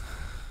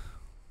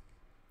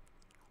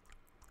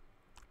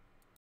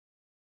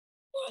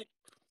 What?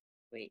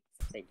 Wait,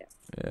 say that.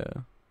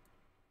 Yeah.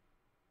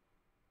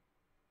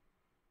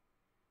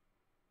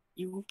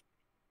 You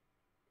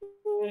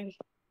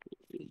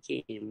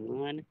game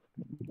one.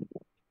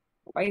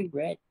 Why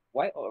red?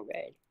 Why all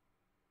red?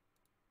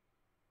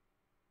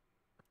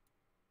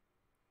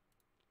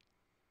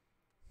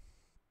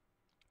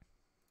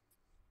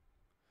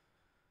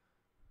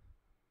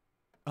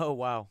 Oh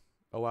wow.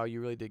 Oh wow,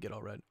 you really did get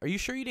all red. Are you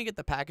sure you didn't get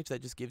the package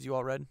that just gives you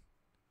all red?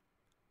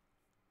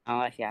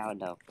 Oh, actually, I don't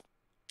know.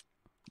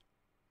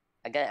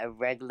 I got a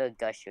regular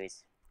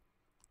Gushers.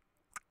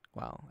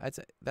 Wow,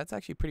 that's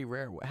actually pretty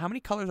rare. How many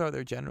colors are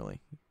there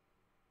generally?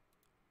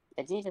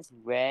 I think it's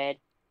red,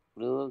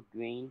 blue,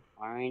 green,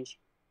 orange.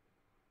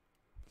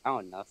 I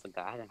don't know. I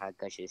forgot. I haven't had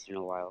Gushers in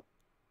a while.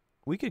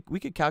 We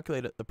could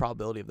calculate the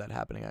probability of that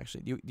happening.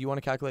 Actually, do you want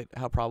to calculate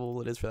how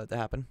probable it is for that to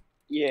happen?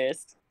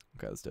 Yes.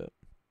 Okay, let's do it.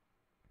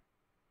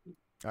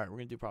 All right, we're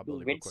gonna do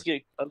probability real Red's quick. your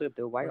color,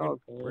 though. Why We're all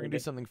gonna do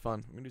red? something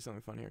fun. We're gonna do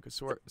something fun here because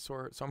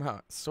Soar somehow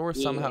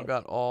Yeah.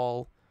 got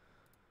all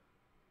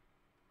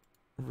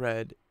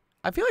red.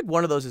 I feel like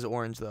one of those is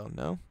orange though.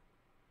 No.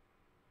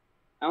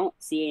 I don't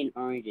see any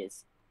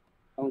oranges.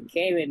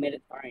 Okay, we made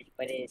it orange,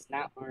 but it's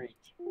not orange.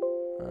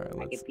 All right,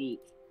 I can peek.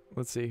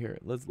 let's see here.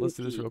 Let's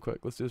do this real quick.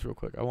 Let's do this real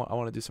quick. I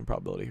want to do some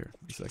probability here.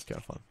 This is like kind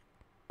of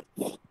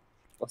fun.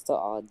 What's the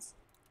odds?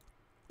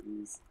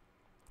 Please.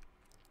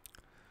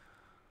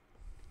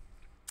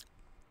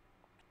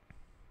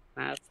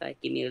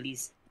 Give me at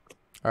least.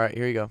 All right,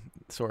 here you go.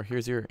 Soar, here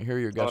are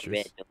your All gushers.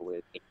 red, don't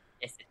worry.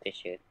 That's the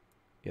picture.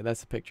 Yeah, that's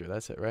the picture.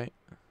 That's it, right?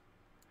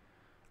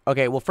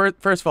 Okay. Well,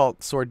 first of all,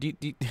 Soar,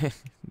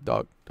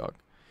 dog.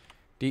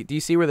 Do you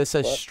see where this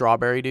says What?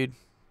 strawberry, dude?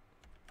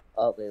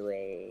 Oh,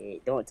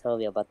 wait. Don't tell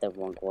me about the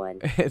wrong one.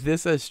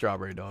 This says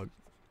strawberry, dog.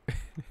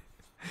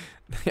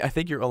 I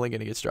think you're only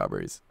gonna get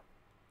strawberries.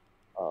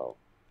 Oh.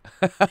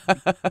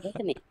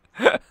 Damn it.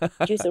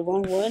 Choose the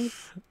wrong one?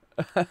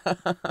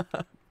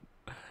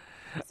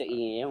 So,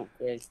 yeah,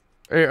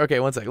 Okay,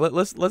 one sec.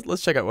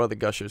 Let's check out what the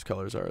gushers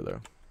colors are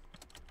though.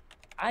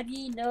 I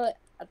didn't know it.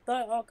 I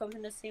thought it all comes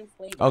in the same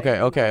flavor.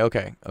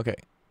 Okay.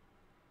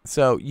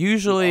 So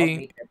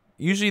usually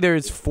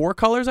there's 4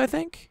 colors, I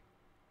think.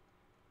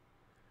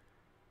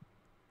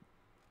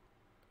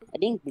 I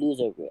think blues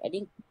are real. I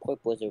think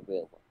purple's a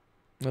real one.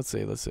 Let's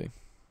see.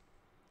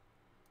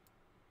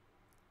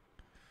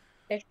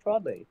 That's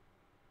strawberry.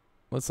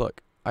 Let's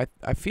look. I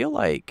feel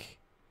like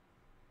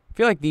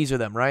these are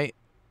them, right?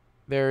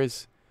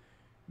 There's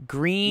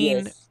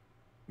green, Yes.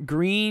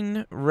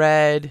 green,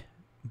 red,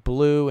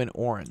 blue, and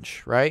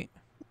orange, right?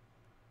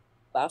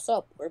 But I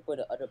saw purple in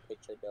the other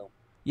picture, though.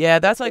 Yeah,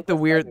 that's like the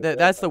Purple's weird. probably red,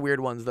 That's though. the weird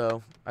ones,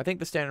 though. I think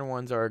the standard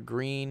ones are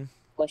green.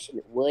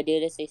 Question, what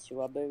did it say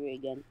strawberry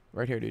again?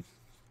 Right here, dude.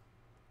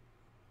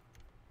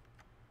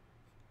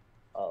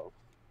 Oh.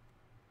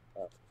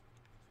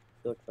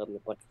 Don't tell me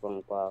what's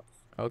wrong box.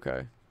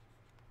 Okay.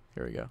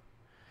 Here we go.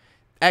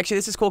 Actually,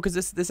 this is cool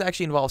because this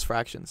actually involves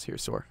fractions. Here,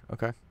 Soar.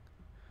 Okay.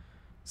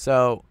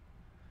 So,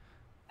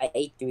 I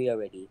ate 3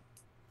 already.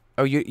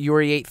 oh, you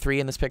already ate 3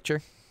 in this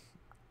picture.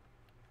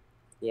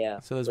 Yeah.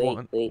 So there's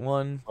Wait.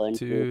 1,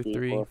 2,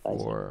 3,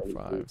 4, 6,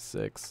 5,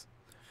 6,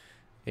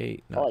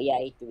 8, Oh, 9. yeah, I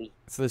ate 3.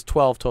 So there's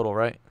 12 total,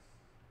 right?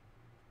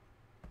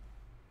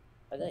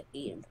 I got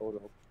 8 in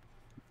total.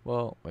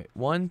 Well, wait.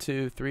 1,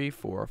 2, 3,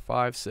 4,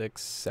 5,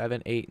 6,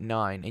 7, 8,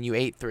 9, and you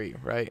ate 3,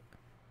 right?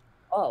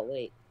 Oh,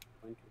 wait.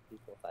 1, 2, 3,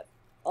 4, 5.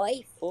 Oh, I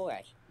ate 4,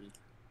 actually.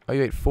 Oh,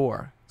 you ate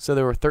 4. So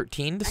there were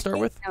 13 to start I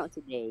with. can't count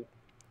today.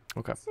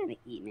 Okay. I'm trying to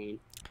eat, man.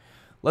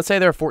 Let's say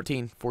there are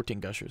 14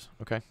 gushers.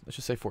 Okay. Let's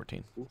just say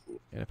 14 Mhm.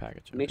 in a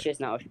package. Make Okay. sure it's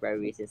not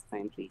strawberries this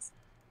time, please.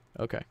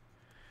 Okay.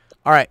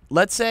 All right.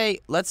 Let's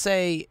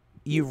say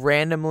you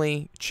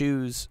randomly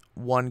choose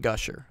one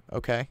gusher.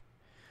 Okay.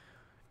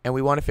 And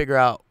we want to figure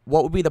out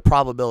what would be the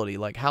probability,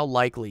 like how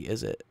likely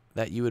is it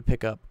that you would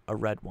pick up a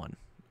red one?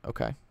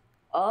 Okay.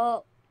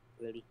 Oh,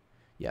 really?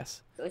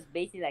 Yes. So it's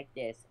basically like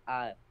this.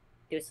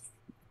 There's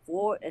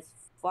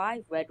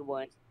 5 red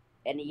ones,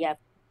 and you have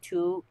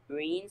 2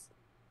 greens.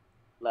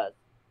 Plus,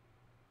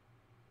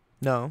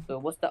 No. so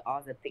what's the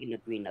odds of picking the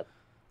green up?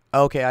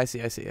 Okay. I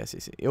see.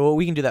 Well,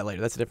 we can do that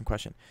later. That's a different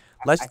question.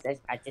 Let's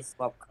I just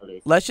swap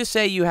colors. let's just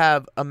say you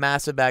have a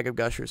massive bag of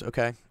gushers.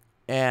 Okay.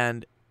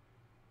 And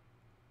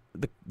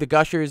the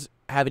gushers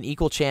have an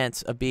equal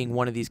chance of being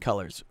one of these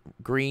colors: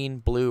 green,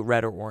 blue,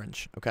 red, or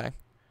orange. Okay.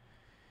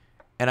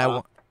 And I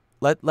want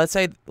let's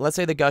say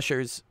the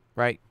gushers,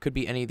 right, could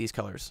be any of these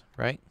colors,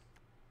 right?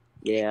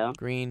 Yeah.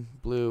 Green,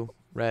 blue,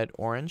 red,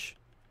 orange.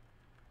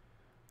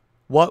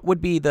 What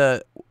would be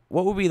the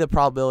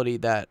probability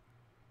that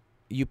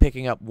you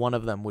picking up one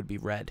of them would be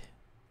red?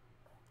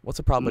 What's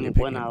the probability of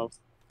picking 1 up? out of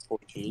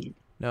 14.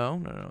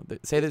 No.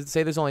 Say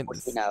there's only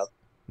 14 out.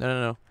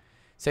 no.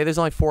 Say there's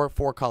only four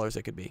colors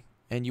it could be,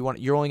 and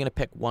you're only gonna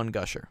pick one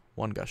gusher,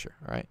 all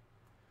right?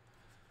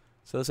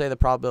 So let's say the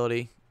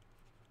probability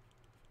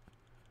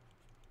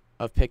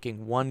of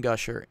picking one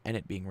gusher and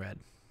it being red.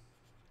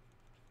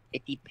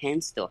 It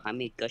depends, though, how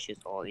many gushers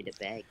are in the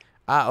bag.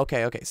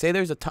 Okay. Say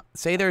there's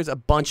a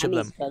bunch of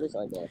them. How many colors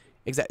are there?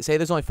 Exactly. Say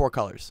there's only 4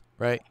 colors,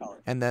 right?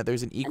 And that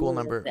there's an equal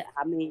number.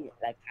 How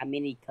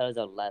many colors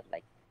are left?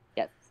 Like,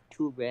 you got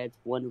 2 reds,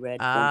 1 red.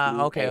 Ah,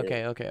 1 okay.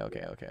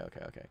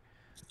 blue.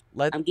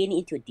 Let I'm getting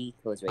into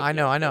details right I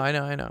know.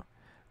 now.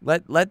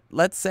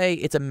 Let's say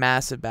it's a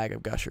massive bag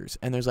of gushers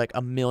and there's like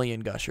a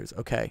million gushers,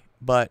 okay?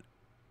 But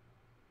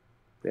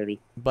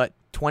Really? But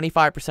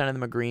 25% of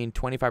them are green,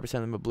 25% of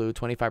them are blue,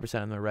 25%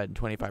 of them are red, and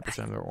 25% of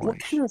them are What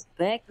orange. kind of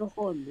bag of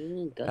whole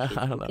million gushers?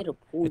 I don't You know. get a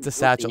pool It's a drop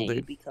in satchel, it, dude.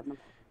 you become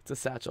It's a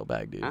satchel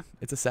bag, dude. Huh?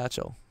 It's a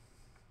satchel.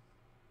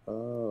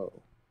 Oh.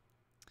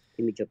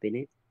 Can we jump in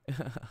it?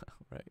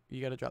 Right.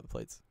 You gotta drop the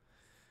plates.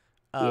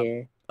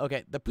 Yeah.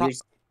 Okay.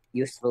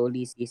 You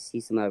slowly see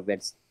some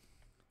red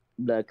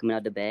blood coming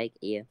out the bag.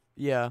 Yeah.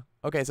 Yeah.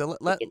 Okay. So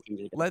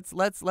Continue though.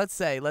 let's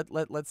say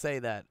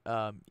that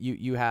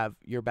you have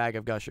your bag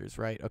of gushers,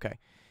 right? Okay.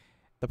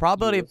 The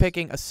probability of Yes.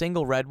 picking a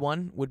single red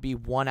one would be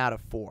 1 out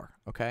of 4.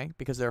 Okay,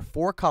 because there are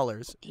 4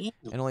 colors Damn.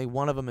 and only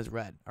one of them is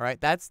red. All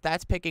right. That's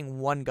picking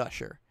one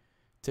gusher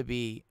to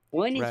be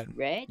One red. is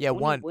red. Yeah,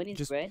 only one. One is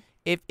Just red.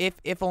 if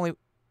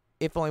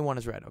only one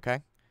is red.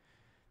 Okay.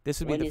 This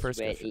would be One the is first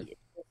red. gusher.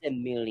 It's a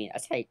million.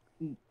 That's like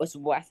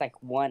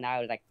 1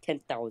 out of like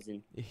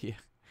 10,000 Yeah.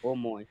 or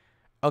more.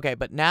 Okay,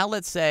 but now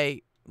let's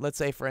say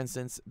for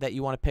instance that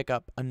you want to pick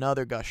up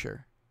another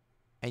gusher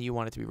and you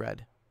want it to be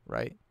red,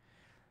 right?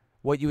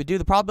 What you would do,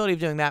 the probability of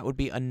doing that would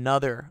be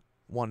another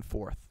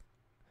 1/4.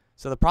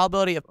 So the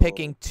probability of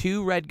picking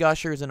 2 red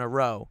gushers in a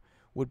row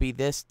would be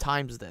this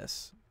times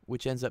this,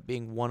 which ends up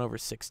being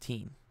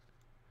 1/16.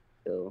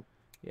 So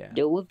Yeah.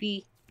 there would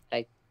be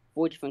like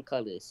 4 different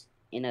colors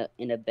in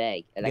a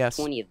bag, like Yes.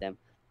 20 of them.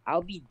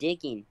 I'll be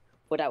digging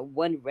for that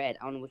one red.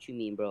 I don't know what you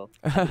mean, bro.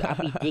 I'll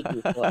be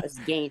digging for. It's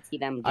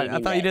guaranteed I'm I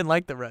digging thought you that. didn't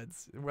like the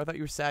reds. I thought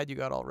you were sad you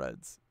got all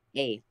reds.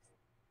 Hey,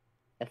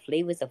 a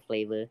flavor's a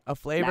flavor. A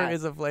flavor Nah,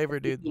 is a flavor,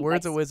 dude. Like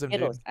Words of wisdom,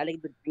 Skittles. dude. I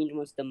like the green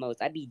ones the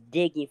most. I be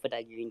digging for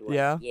that green one.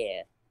 Yeah?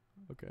 Yeah.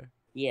 Okay.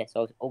 Yeah,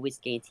 so it's always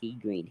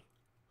guaranteed green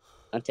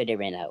until they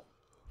ran out.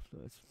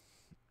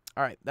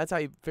 All right, that's how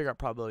you figure out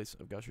probabilities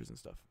of gushers and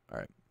stuff. All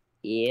right.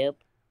 Yep.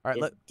 All right,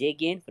 Just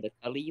dig in for the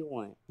color you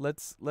want.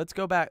 let's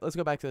go back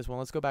to this one.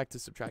 Let's go back to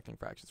subtracting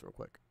fractions real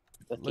quick.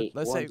 Okay,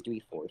 let's 1, say- 3,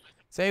 4.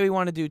 Say we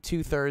want to do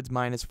 2/3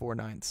 minus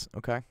 4/9,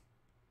 okay?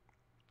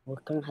 We're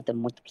gonna have to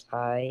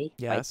multiply by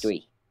Yes.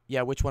 3.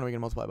 Yeah, which one are we going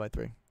to multiply by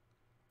 3?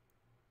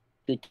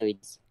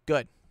 2/3.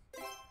 Good.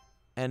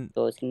 And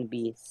So it's gonna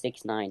be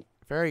 6, 9.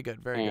 very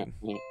good, very good.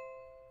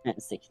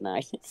 And 6,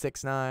 9.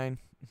 6, 9.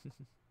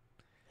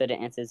 So the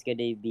answer is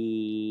gonna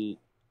be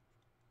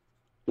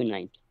 2,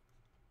 9.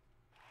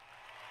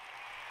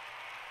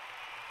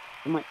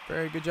 Come on,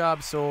 Very good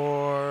job,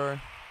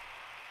 Sor.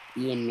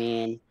 Ian,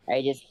 man.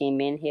 I just came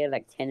in here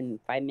like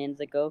 5 minutes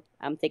ago.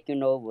 I'm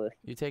taking over.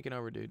 You're taking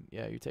over, dude.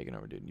 Yeah, you're taking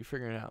over, dude. You're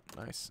figuring it out.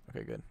 Nice.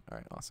 Okay, good. All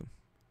right, awesome.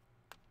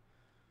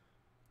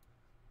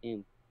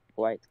 In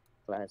white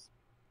class.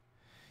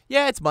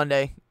 Yeah, it's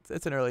Monday.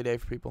 It's an early day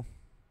for people.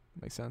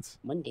 Makes sense.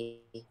 Monday.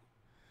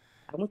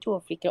 I went to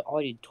a freaking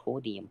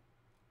auditorium.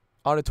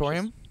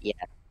 Auditorium?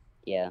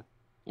 Yeah,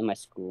 in my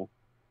school.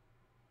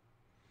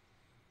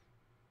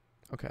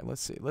 Okay,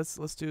 let's see. Let's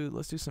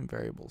do some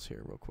variables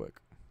here real quick.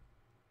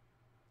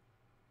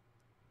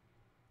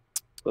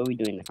 What are we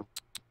doing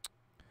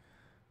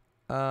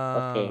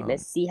now? Okay,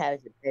 let's see how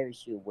the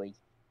parachute works.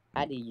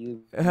 How do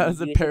you How's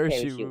the use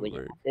parachute when you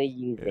work? have to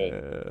use it?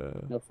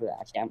 Yeah. No, for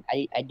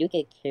actually, I do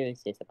get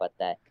curious about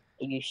that.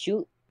 If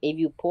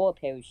you pull a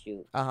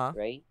parachute, Uh-huh.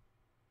 right,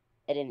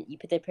 and then you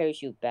put the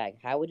parachute back,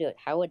 how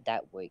would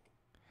that work?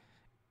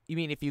 You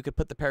mean if you could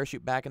put the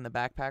parachute back in the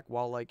backpack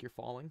while like you're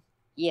falling?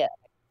 Yeah,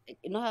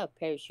 you know how a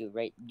parachute,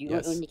 right? You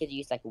Yes. only get to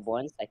use like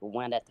once, like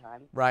one at a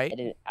time, Right? and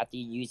then after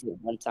you use it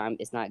one time,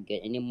 it's not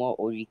good anymore,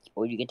 or you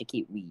get to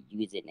keep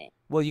reusing it.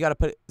 Well, you got to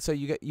put it, so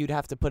you'd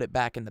have to put it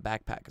back in the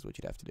backpack is what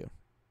you'd have to do.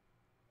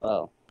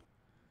 Oh,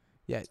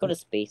 Yeah. let's go to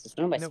space. It's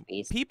one of my No,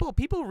 space. People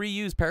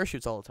reuse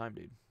parachutes all the time,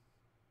 dude.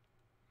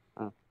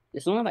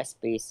 It's one of my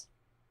space.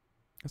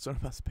 That's not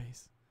about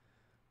space.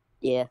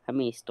 Yeah, how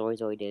many stories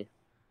are we do?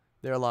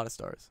 There are a lot of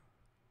stars.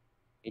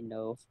 You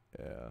know.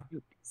 Yeah.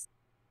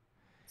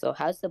 So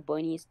how's the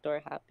burning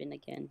star happen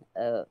again?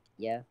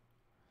 Yeah.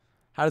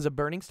 How does a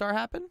burning star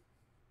happen?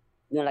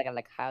 No,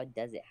 like how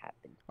does it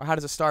happen? Or how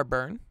does a star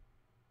burn?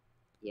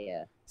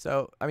 Yeah.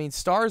 So, I mean,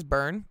 stars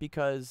burn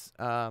because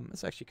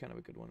it's actually kind of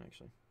a good one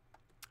actually.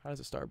 How does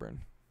a star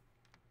burn?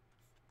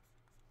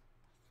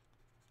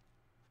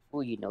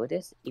 Oh, you know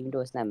this? Even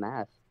though it's not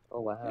math.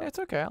 Oh wow. Yeah, it's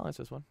okay. I'll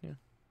answer this one. Yeah.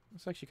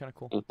 It's actually kind of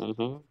cool.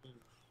 Mm-hmm.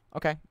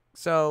 Okay.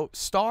 So,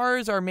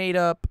 stars are made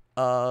up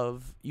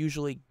of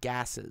usually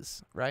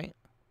gases, right?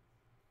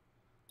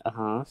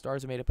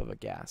 Stars are made up of a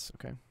gas,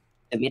 okay?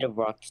 They're made of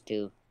rocks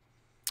too.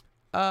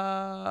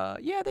 Yeah,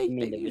 they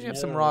made of usually have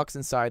some no- rocks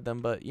inside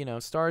them, but you know,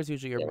 stars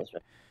usually are Yeah, that's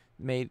right.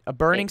 made. A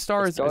burning Hey,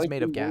 star the is stars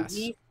made of in gas.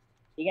 movies,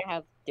 they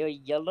have they're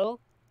yellow,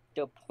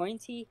 they're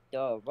pointy,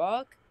 they're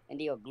rock, and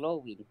they are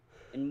glowing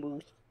and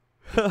move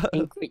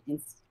in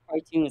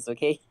cartoons.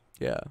 Okay,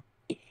 Yeah.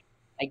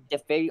 like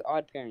the very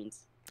odd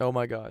parents. Oh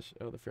my gosh.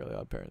 Oh, the Fairly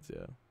Odd Parents.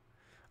 Yeah.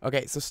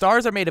 Okay, so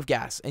stars are made of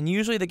gas, and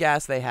usually the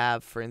gas they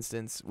have, for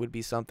instance, would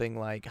be something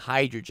like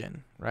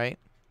hydrogen, right?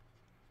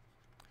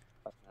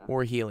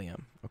 Or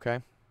helium.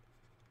 Okay.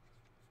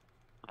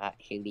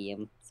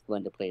 Helium. It's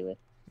fun to play with.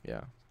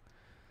 Yeah.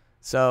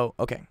 So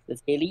okay.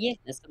 Does helium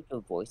has come to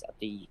a voice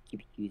after you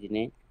keep using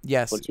it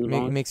Yes, for too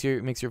long? makes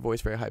your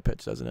voice very high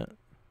pitched, doesn't it?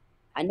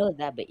 I know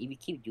that, but if you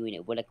keep doing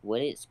it, would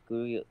it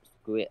screw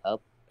it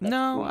up? Like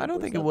No, screw I your don't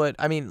voice think it up? would.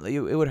 I mean,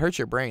 it would hurt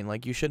your brain.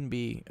 Like you shouldn't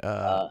be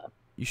Uh,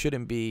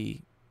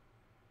 taking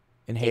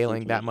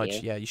inhaling too that much much.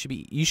 air. Yeah, you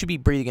should be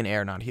breathing in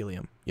air, not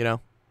helium. You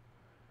know.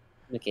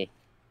 Okay.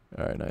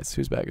 All right, nice.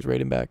 Who's back? Is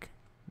Raiden back?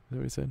 Is that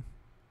what he said?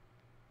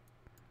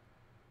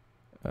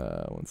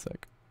 One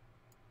sec.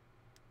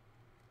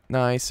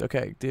 Nice.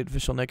 Okay, dude.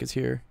 Official Nick is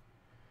here.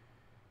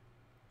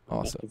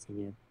 Awesome. Nick is in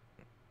here.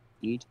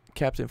 Dude.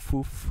 Captain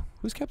Foof.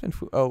 Who's Captain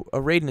Foof? Oh,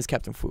 Raiden is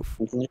Captain Foof.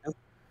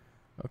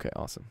 Okay,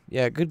 awesome.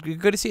 Yeah, good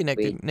to see you, Nick.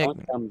 Wait, Nick.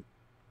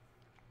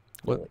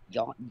 What?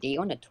 Y'all, they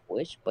on a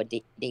Twitch, but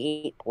they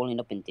ain't pulling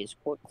up in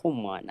Discord.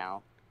 Come on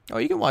now. Oh,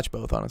 you can watch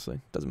both.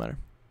 Honestly, doesn't matter.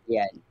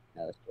 Yeah,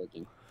 I was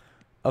joking.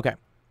 Okay.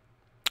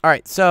 All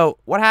right. So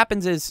what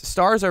happens is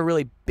stars are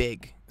really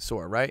big,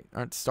 Sora, right?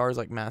 Aren't stars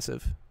like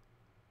massive?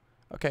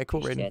 Okay,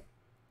 cool, Raiden.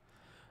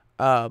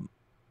 Shit.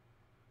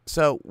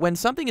 So when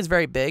something is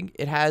very big,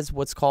 it has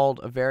what's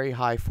called a very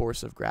high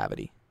force of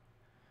gravity.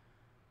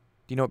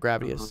 Do you know what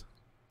gravity is?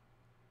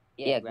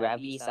 Yeah,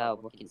 gravity's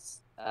working.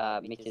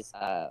 Make us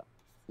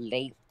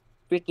lay.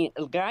 Freaking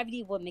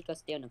gravity will make us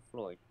stay on the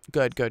floor.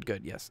 Good.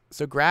 Yes.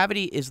 So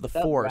gravity is the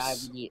Without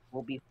force. Gravity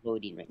will be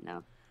floating right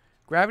now.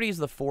 Gravity is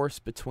the force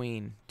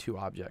between two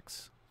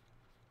objects.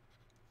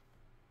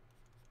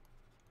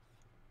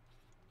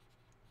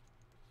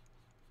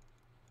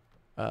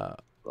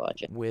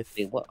 Roger. With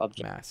Wait, what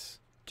object? mass.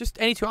 Just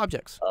any two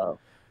objects. Oh,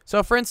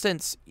 So for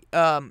instance,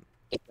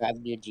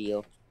 gravity or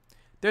geo.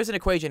 there's an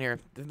equation here.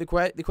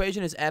 The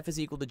equation is F is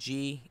equal to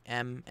G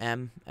M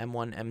M1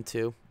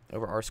 M2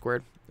 over R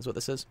squared is what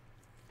this is.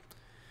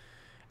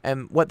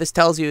 And what this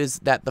tells you is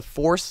that the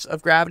force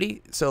of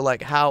gravity, so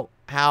like how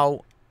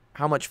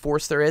much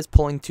force there is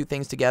pulling two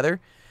things together,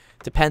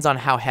 depends on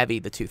how heavy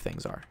the two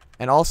things are.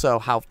 And also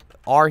how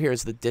R here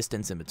is the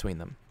distance in between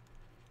them.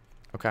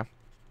 Okay?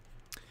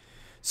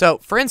 So,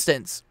 for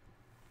instance,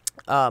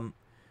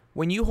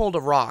 when you hold a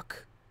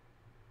rock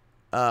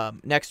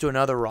next to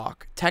another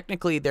rock,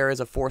 technically there is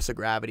a force of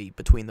gravity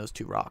between those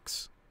two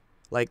rocks.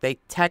 Like, they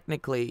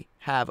technically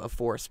have a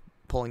force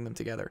pulling them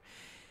together.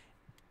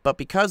 But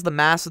because the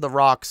mass of the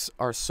rocks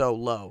are so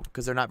low,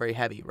 because they're not very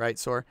heavy, right,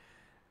 Sor?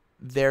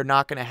 They're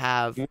not going to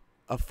have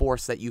a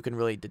force that you can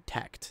really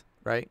detect,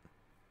 right?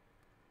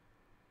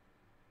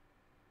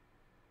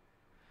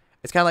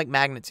 It's kind of like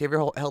magnets. You ever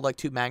held like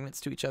two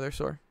magnets to each other,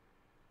 Sor?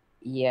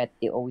 Yeah,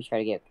 they always try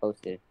to get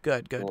closer.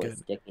 Good.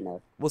 Sticking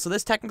out. Well, so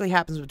this technically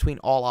happens between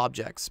all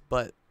objects,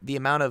 but the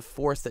amount of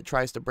force that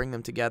tries to bring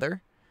them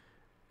together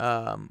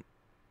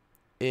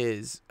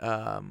is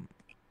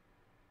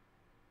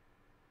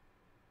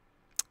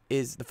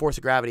the force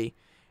of gravity,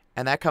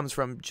 and that comes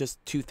from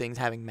just two things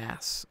having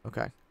mass,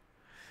 okay?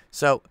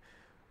 So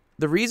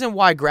the reason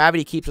why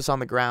gravity keeps us on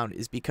the ground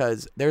is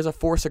because there's a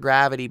force of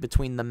gravity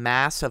between the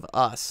mass of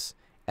us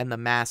and the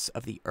mass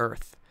of the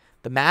Earth.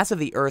 The mass of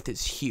the Earth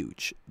is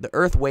huge. The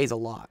Earth weighs a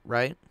lot,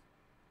 right?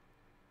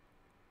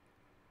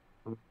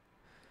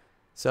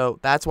 So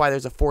that's why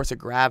there's a force of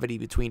gravity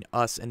between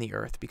us and the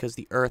Earth, because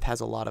the Earth has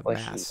a lot of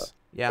mass.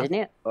 Yeah? Isn't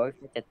it Earth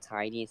the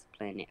tiniest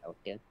planet out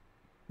there?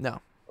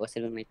 No. Or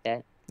something like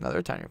that? No,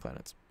 they're tinier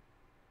planets.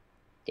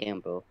 Damn,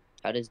 bro.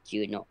 How does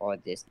Jude know all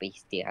this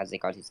space still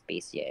hasn't got his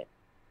space yet?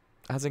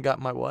 Hasn't got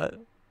my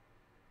what?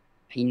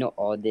 He know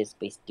all this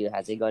space still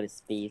hasn't got his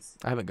space.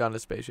 I haven't gone to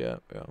space yet.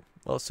 Yeah.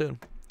 Well, soon.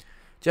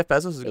 Jeff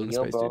Bezos is going to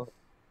space, bro. dude.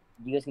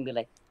 You guys can be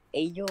like,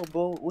 hey, yo,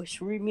 bro, we're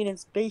streaming in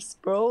space,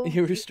 bro.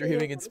 You were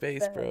streaming in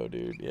space, bro,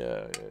 dude.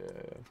 Yeah.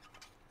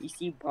 You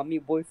see Bummy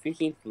Boy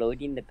freaking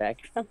floating in the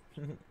background?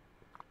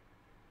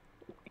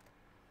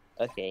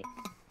 Okay.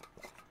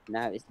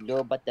 Now it's low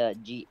about the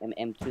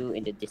GMM2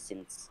 in the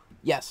distance.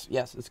 Yes.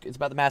 It's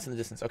about the mass and the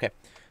distance. Okay.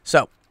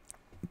 So,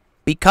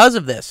 because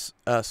of this,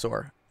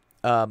 Sor,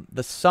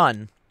 the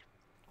sun,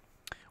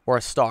 or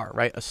a star,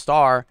 right? A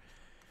star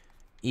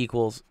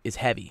is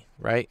heavy,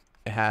 right?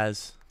 It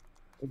has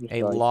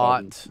a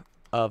lot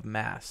of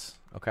mass,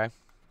 okay?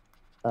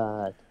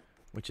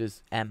 Which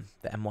is M,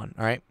 the M1,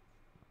 all right?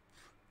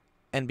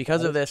 And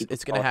because of this,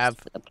 it's going to have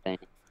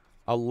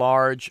a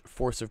large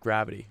force of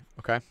gravity,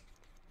 okay?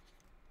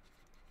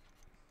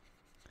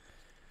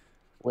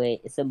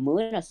 Wait, is the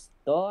moon a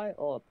star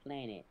or a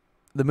planet?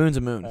 The moon's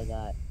a moon.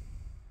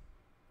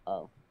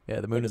 Oh.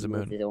 Yeah, the moon is a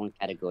moon. It's their own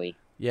category.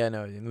 Yeah,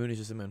 no, the moon is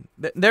just a moon.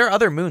 There are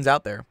other moons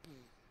out there.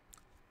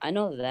 I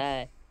know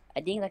that.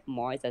 I think like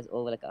Mars has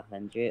over like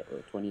 100 or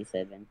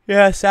 27.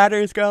 Yeah,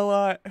 Saturn's got a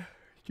lot.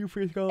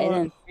 Jupiter's got a lot. And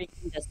then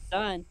freaking the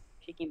sun,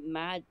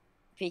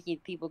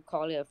 freaking people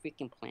call it a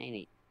freaking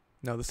planet.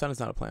 No, the sun is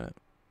not a planet.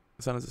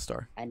 The sun is a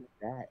star. I know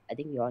that. I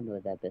think we all know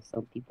that, but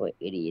some people are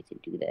idiots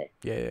and do that.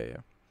 Yeah.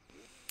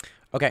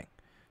 Okay,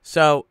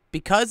 so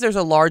because there's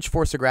a large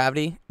force of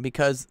gravity,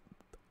 because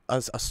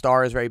a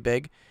star is very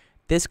big,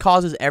 this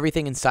causes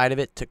everything inside of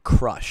it to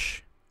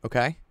crush.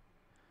 Okay,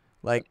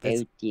 like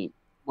everything.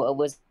 What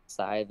was the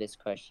side of this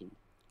crushing?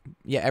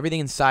 Yeah, everything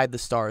inside the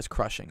star is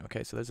crushing.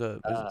 Okay, so there's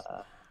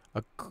a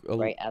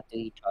Right after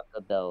you talk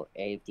about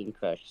everything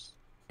crushed.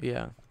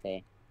 yeah,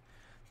 Okay.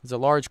 there's a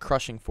large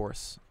crushing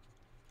force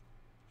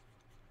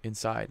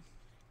inside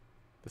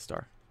the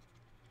star.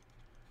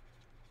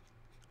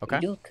 Can Okay.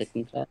 you do a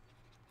cooking class?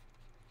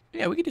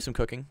 Yeah, we could do some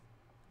cooking.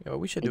 Yeah, well,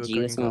 we should do a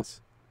Gio's cooking gonna,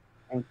 class.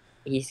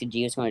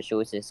 Gio's gonna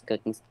show us his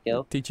cooking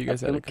skill. Teach you Of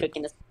guys how to him cook.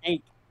 cooking a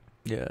steak.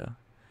 Yeah.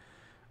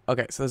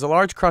 Okay, so there's a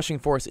large crushing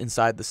force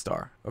inside the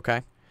star.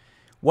 Okay.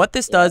 What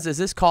this Yeah. does is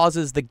this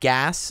causes the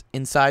gas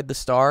inside the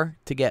star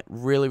to get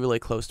really, really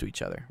close to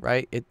each other.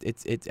 Right?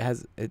 It's.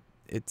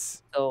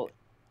 So,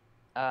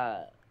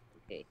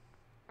 okay.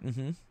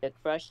 Mm-hmm. The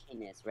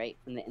crushiness, right,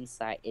 from the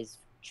inside is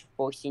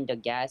forcing the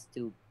gas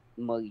to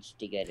merge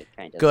together,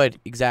 kind of. Good.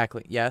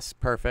 Exactly. Yes.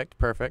 Perfect.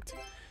 Perfect.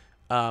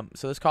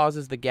 So this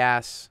causes the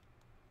gas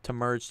to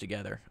merge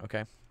together.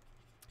 Okay.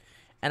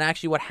 And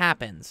actually, what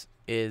happens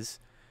is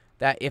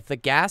that if the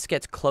gas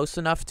gets close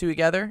enough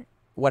together,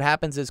 what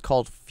happens is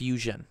called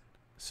fusion.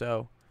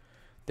 So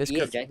this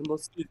Yeah, could, Dragon Ball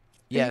Z.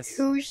 yes,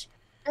 Fusion.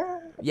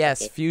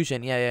 yes, Okay.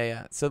 fusion.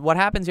 Yeah. So what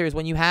happens here is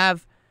when you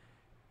have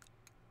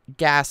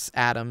gas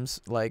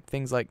atoms, like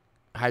things like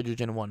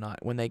hydrogen and whatnot,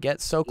 when they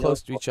get so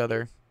close to each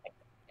other.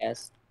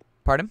 Yes.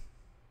 Pardon?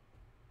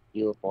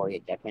 You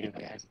avoid that kind of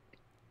gas.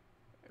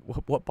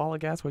 What ball of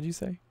gas? What'd you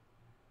say?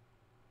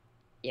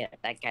 Yeah,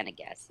 that kind of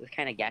gas. What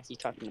kind of gas you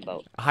talking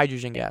about?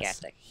 Hydrogen The gas,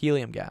 gas, like-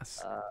 helium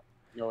gas.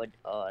 No, I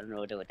don't know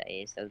what that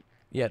is. So,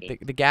 Yeah, okay.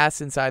 the gas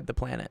inside the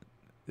planet,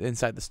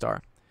 inside the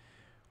star.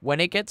 When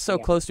it gets so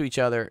Yeah. close to each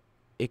other,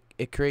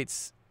 it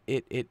creates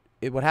it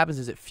what happens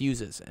is it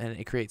fuses and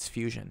it creates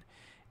fusion.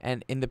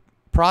 And in the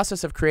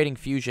process of creating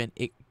fusion,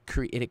 it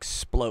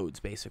explodes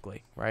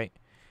basically, right?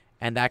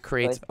 And that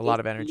creates it's a lot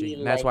of energy.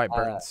 basically And that's why it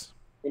like, burns.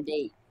 when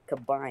they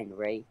combine,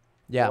 right?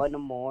 Yeah. One or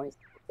more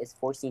is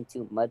forcing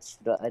too much,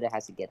 the other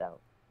has to get out.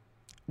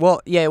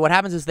 Well, yeah, what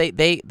happens is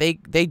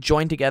they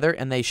join together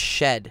and they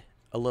shed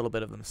a little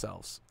bit of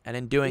themselves. And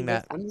in doing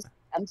that,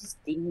 I'm just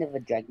thinking of a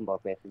Dragon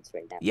Ball reference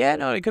right now. yeah,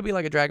 no, it could be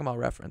like a Dragon Ball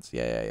reference.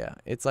 Yeah.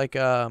 It's like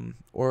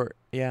or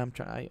yeah, I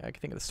can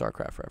think of the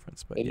StarCraft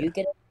reference, but Can yeah. you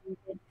get a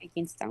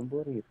freaking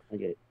soundboard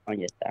on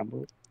your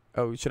soundboard?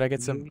 Oh, should I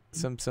get some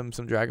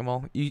Dragon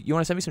Ball? You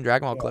want to send me some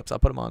Dragon Ball clips? I'll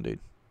put them on, dude.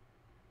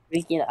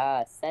 Freaking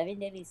 7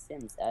 Deadly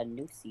Sims, a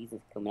new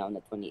season's coming out on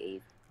the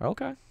 28th.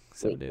 Okay.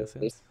 7 days.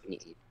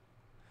 28th.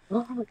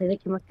 Oh, did they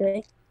come up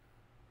today?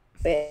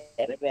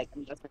 Wait,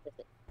 I'm just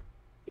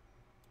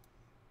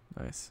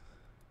Nice.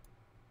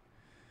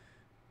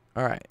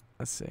 All right.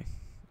 Let's see.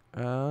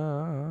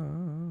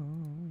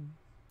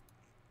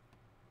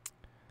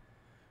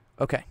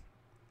 Okay.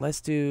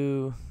 Let's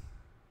do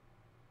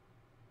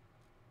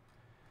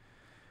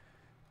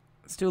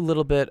a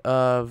little bit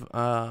of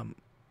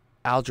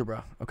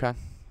algebra, okay?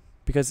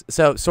 Because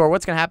Sora,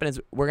 what's gonna happen is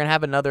we're gonna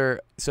have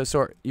another. So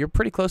Sora, you're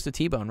pretty close to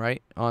T-Bone,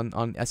 right? On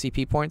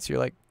SCP points, you're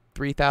like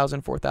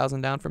 3,000,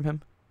 4,000 down from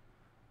him.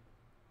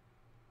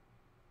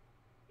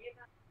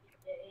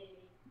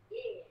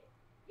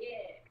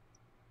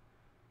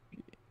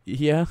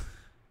 Yeah.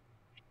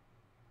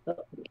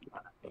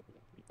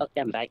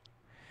 Okay, I'm back.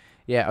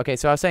 Yeah. Okay.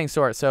 So I was saying,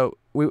 Sora. So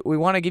we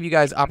want to give you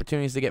guys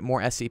opportunities to get more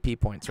SCP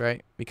points,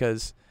 right?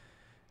 Because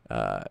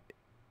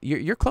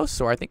you're close,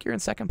 Sora. I think you're in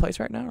second place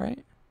right now, right?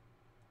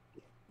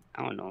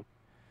 I don't know.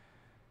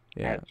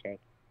 Yeah. I'll check.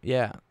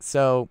 Yeah.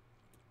 So,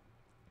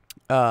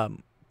 what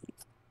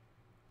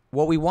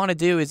we want to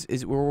do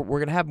is we're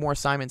gonna have more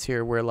assignments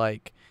here where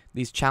like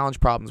these challenge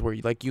problems where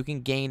you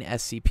can gain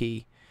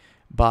SCP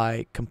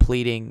by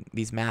completing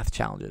these math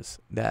challenges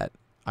that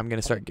I'm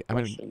gonna start.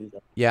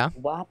 Yeah.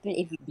 What happens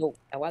if you don't?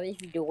 What happens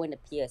if you don't win the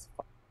PS5?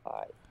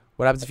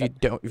 What happens if you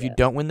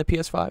don't win the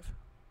PS5?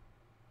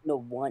 No,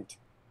 want.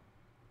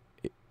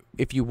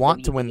 If you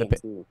want to win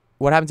the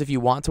what happens if you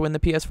want to win the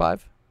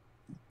PS5?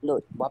 No,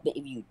 what happens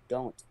if you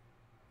don't?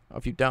 Oh,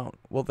 if you don't,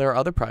 well, there are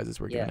other prizes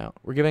we're giving out.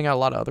 We're giving out a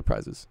lot of other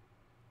prizes.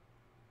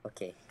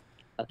 Okay.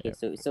 Okay,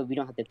 so we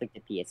don't have to pick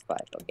the PS5,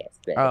 I guess.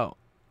 But...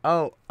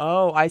 Oh,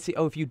 I see.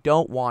 Oh, if you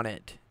don't want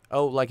it.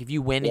 Oh, like if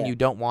you win and you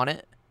don't want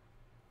it?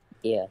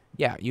 Yeah.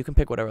 Yeah, you can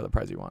pick whatever other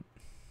prize you want.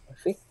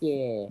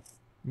 Yeah.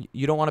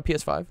 You don't want a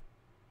PS5?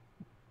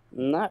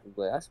 Not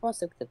really. I just want to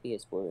stick with the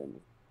PS4.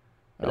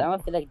 But I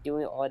don't feel like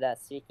doing all that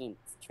so you can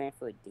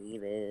transfer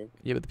data.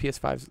 Yeah, but the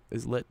PS5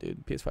 is lit,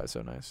 dude. PS5 is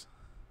so nice.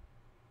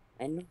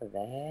 I know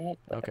that,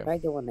 but okay. I'll probably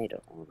do one later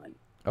on.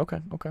 Okay.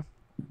 Because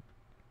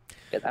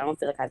I don't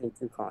feel like having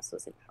two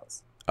consoles in the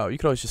house. Oh, you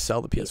could always just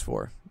sell the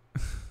PS4.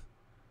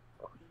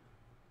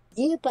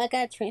 Yeah, but I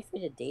gotta transfer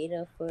the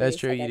data first. That's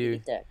true, you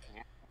do.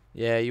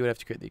 Yeah, you would have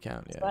to create the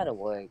account. It's a lot of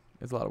work.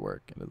 It's a lot of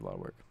work. It is a lot of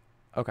work.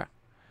 Okay.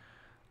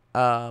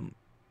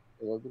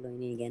 We'll be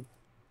learning again.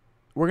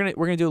 We're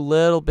gonna do a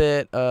little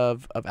bit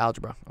of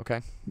algebra, okay?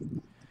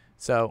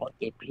 So.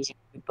 Okay,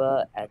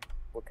 pre-algebra.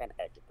 What kind of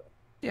algebra?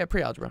 Yeah,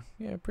 pre-algebra.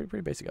 Yeah,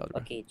 pretty basic algebra.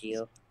 Okay,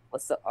 Gio.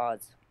 What's the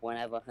odds? 1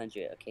 out of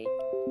 100. Okay.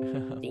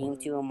 Team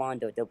 2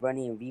 Armando. They're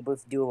running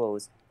Rebirth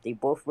duos. They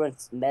both run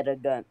meta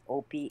gun,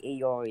 OP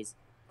ARs,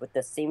 with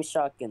the same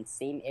shotgun,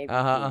 same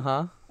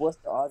everything. What's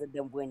the odds of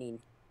them winning?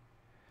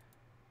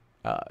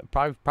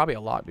 Probably a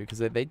lot, because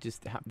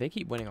they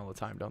keep winning all the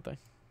time, don't they?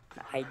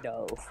 I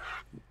know.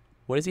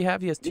 What does he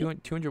have? He has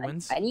 200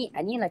 wins. I need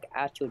like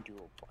actual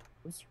duo.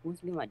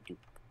 Who's be my duo?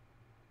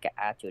 Like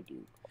actual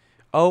duo.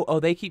 Oh,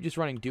 they keep just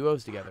running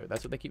duos together.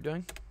 That's what they keep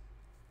doing.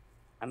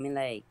 I mean,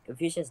 like,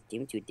 if it's just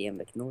them to them,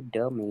 like, no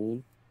dumb,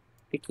 man.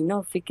 Freaking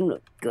know freaking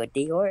look good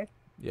they are.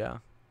 Yeah.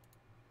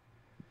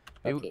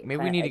 Okay,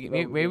 Maybe we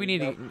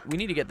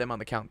need to get them on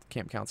the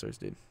camp counselors,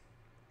 dude.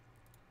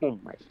 Oh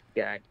my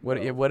god.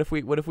 What if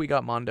we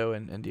got Mondo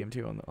and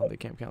DM2 on the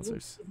camp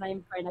counselors? He's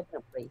not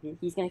gonna play.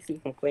 He's gonna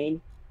keep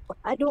complaining.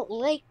 I don't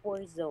like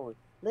Warzone.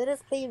 Let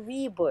us play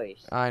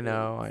Rebirth. I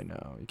know.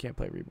 You can't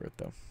play Rebirth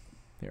though.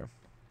 Here,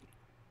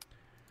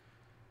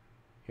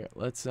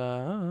 let's Here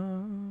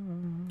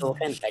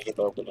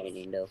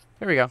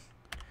we go.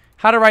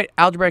 How to write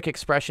algebraic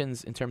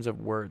expressions in terms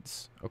of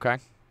words, okay?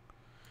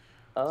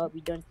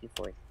 We've done this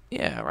before.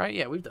 Yeah, right?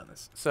 Yeah, we've done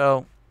this.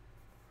 So,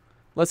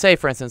 let's say,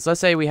 for instance,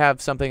 we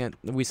have something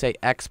that we say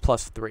x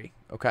plus 3,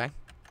 okay?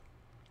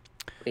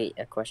 Wait,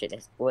 a question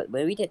is, when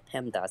we did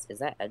PEMDAS, is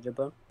that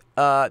algebra?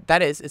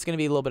 It's going to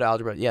be a little bit of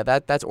algebra. Yeah,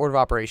 that's order of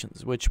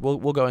operations, which we'll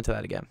go into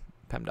that again.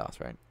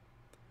 PEMDAS, right?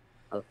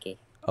 Okay.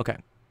 Okay.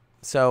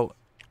 So,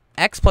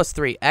 x plus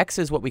 3. X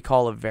is what we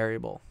call a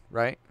variable,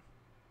 right?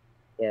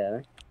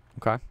 Yeah.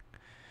 Okay.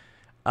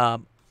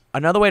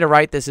 Another way to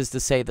write this is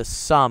to say the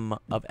sum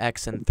of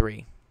x and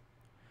 3.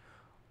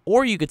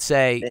 Or you could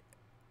say...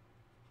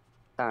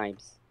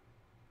 Times.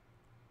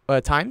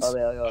 Times?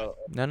 Oh.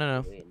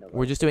 No. Wait, no.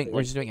 We're just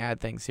doing add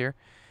things here.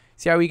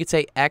 See how we could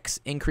say x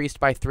increased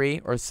by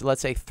 3, or so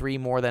let's say 3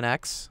 more than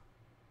x.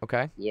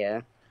 Okay.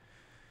 Yeah.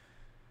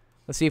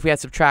 Let's see if we had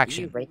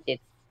subtraction. You write it,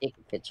 take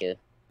a picture.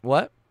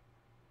 What?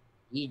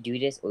 You do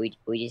this, or you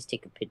just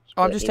take a picture.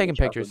 Oh, I'm just taking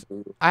pictures.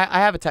 I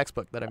have a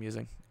textbook that I'm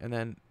using, and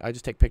then I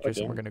just take pictures,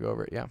 and we're gonna go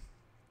over it. Yeah.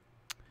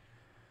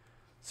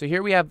 So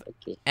here we have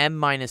m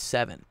minus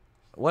 7.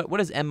 What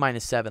does m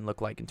minus 7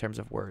 look like in terms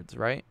of words,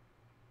 right?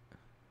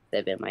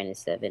 7 minus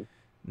 7.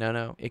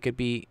 No. It could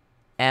be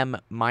m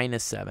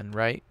minus 7,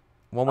 right?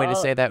 One way to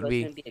say that would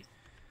be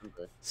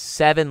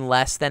 7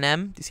 less than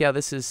m. Do you see how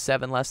this is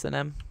 7 less than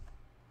m?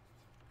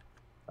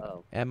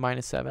 Oh. M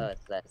minus 7.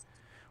 It's less.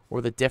 Or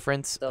the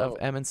difference of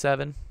m and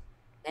 7.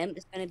 M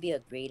is going to be a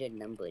greater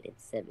number than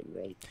 7,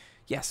 right?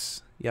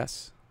 Yes.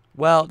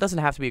 Well, it doesn't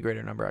have to be a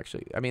greater number,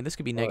 actually. I mean, this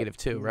could be negative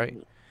 2, right?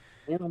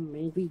 Well,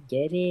 maybe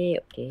get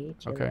it.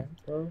 Okay.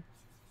 All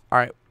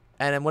right.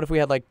 And then what if we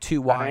had like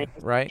 2y,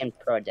 right? And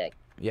product.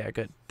 Yeah,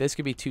 good. This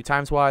could be 2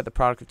 times y, the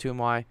product of 2 and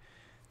y.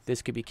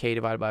 This could be k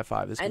divided by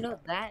 5. I know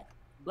that,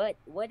 but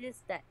what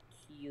is that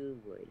Q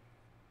word?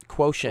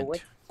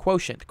 Quotient.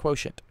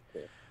 Quotient.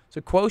 So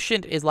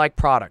quotient is like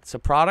product. So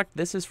product,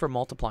 this is for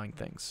multiplying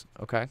things,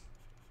 okay?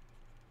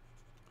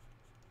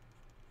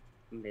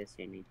 I'm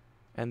listening.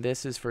 And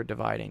this is for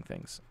dividing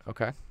things,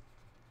 okay?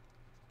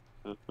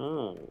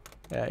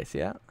 Yeah, you see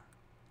that?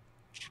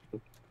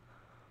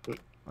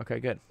 Okay,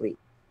 good. Wait,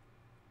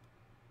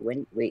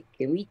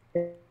 can we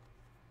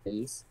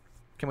please?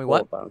 Can we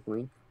what?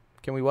 Coin?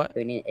 Can we what?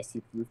 We need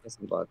SCP for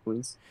some bond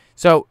coins.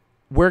 So,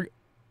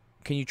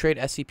 can you trade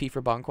SCP for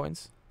bond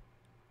coins?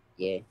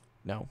 Yeah.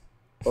 No.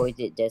 Or is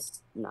it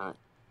just not?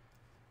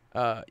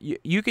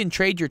 You can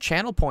trade your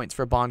channel points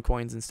for bond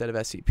coins instead of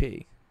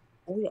SCP.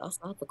 Oh, we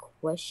also have a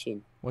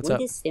question. What's when up?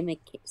 When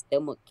does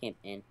summer camp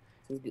end?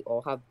 Since we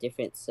all have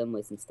different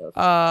summers and stuff.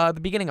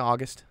 The beginning of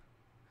August.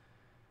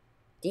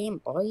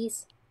 Damn,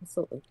 August? That's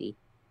so early.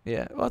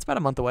 Yeah, well, it's about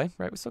a month away,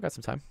 right? We still got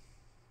some time.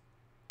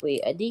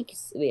 Wait,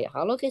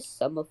 how long is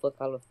summer for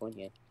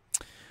California?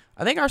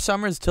 I think our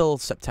summer is till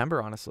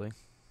September, honestly.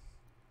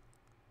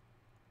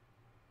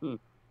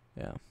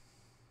 Yeah.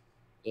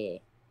 Yeah.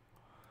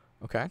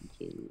 Okay.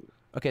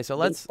 Okay, so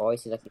let's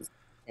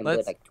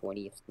like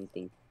 20 or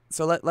something.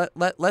 So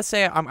let's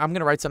say I'm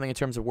gonna write something in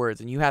terms of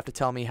words, and you have to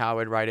tell me how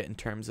I'd write it in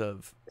terms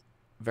of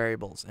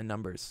variables and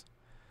numbers.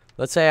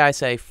 Let's say I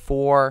say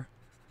 4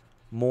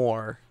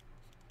 more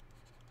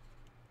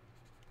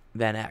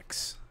than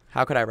x.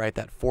 How could I write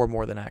that? 4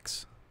 more than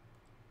x.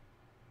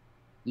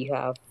 You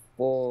have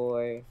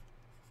 4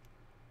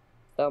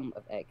 sum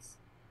of x.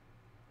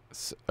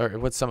 Or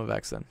what's sum of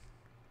x then?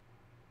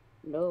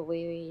 No,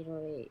 wait.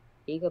 Can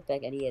you go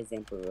back any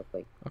example real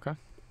quick? Okay.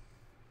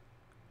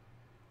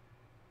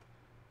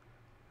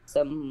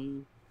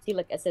 See,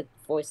 like I said,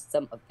 4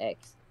 sum of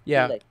x.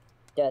 Yeah. See, like,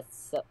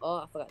 that's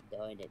I forgot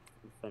doing it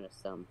in front of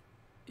sum.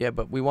 Yeah,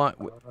 but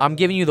I'm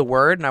giving you the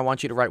word, and I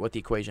want you to write what the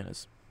equation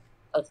is.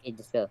 Okay,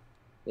 just go.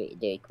 Wait,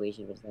 the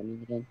equation, what does that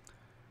mean again?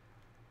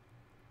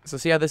 So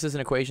see how this is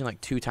an equation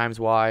like 2 times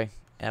y,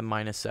 m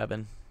minus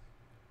 7.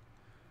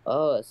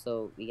 Oh,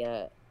 so we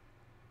got...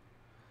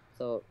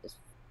 So it's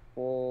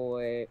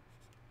 4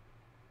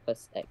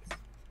 plus x.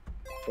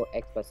 Or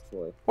x plus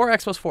 4. Or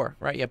x plus 4,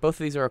 right? Yeah, both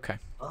of these are okay.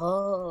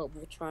 Oh,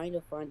 we're trying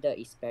to find the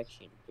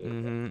expression.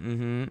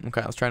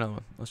 Okay, let's try another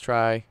one. Let's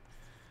try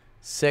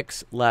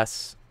 6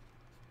 less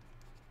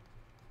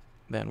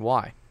than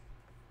y.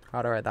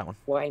 How do I write that one?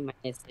 Y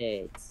minus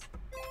X.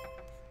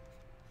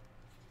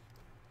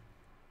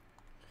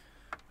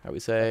 How we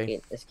say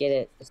Okay, let's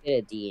get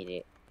a D in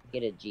it.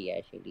 Get a G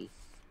actually.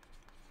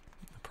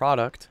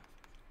 product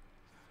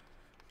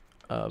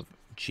of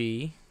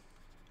G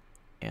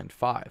and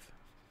 5.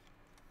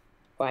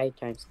 5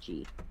 times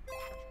G.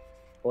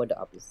 Or the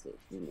opposite.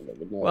 You never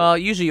know. Well,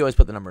 usually you always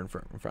put the number in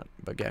front.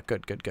 But yeah,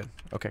 good.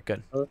 Okay,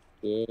 good.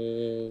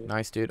 Okay.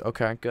 Nice, dude.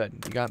 Okay, good.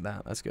 You got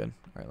that. That's good.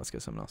 All right, let's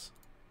get something else.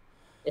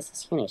 This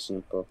is kind of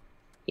simple.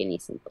 Really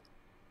simple.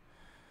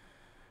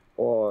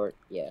 Or,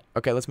 yeah.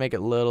 Okay, let's make it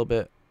a little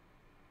bit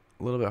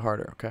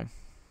harder, okay?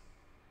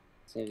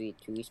 It's gonna be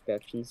 2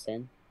 instructions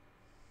then.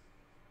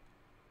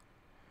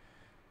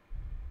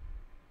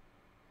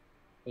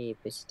 Hey,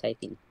 push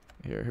typing.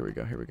 Here we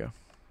go.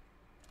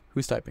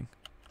 Who's typing?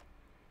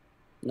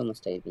 No one's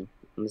typing.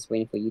 I'm just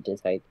waiting for you to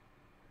type.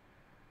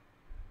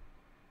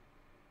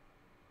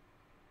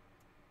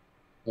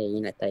 Hey,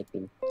 you're not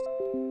typing.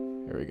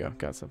 Here we go.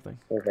 Got something.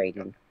 Or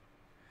writing.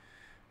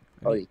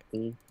 I Oh, need-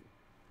 you think?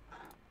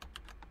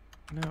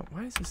 No,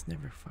 why does this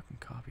never fucking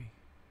copy?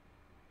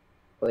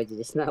 Or is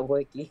it not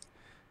working?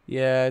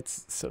 Yeah,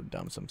 it's so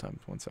dumb sometimes.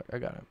 One sec. I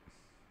got it.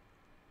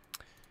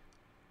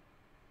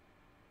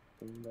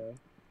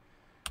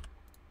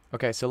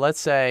 Okay, so let's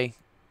say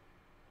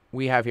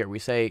we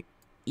say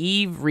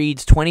Eve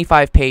reads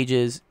 25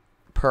 pages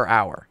per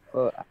hour.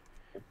 Oh,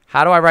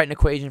 How do I write an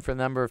equation for the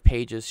number of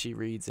pages she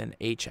reads in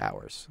H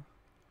hours?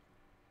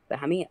 but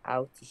how many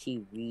hours did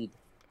she read?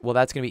 Well,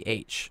 that's going to be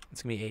H.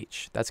 It's going to be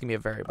H. That's going to be a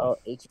variable. Oh,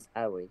 H is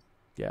hours.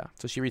 Yeah.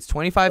 So she reads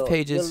 25 So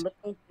pages. you're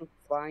looking to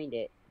find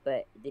it,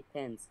 but it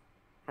depends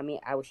how many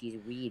hours she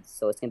reads,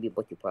 so it's gonna be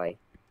multiply.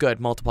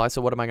 Good. Multiply.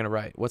 So what am I going to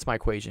write? What's my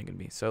equation going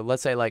to be? So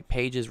let's say like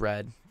pages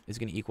read is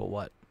going to equal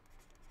what?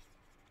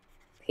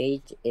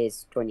 Page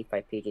is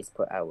 25 pages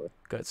per hour.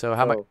 Good. So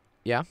how much?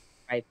 Yeah.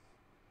 5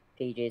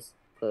 pages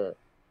per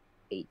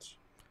H.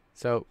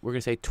 So we're going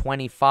to say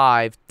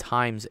 25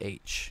 times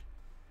H.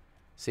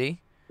 See?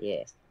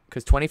 Yeah.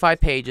 Because 25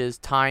 pages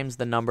times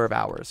the number of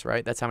hours,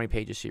 right? That's how many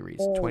pages she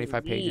reads.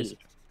 25 pages.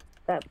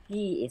 That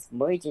P is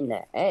merging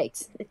the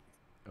X.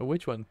 Oh,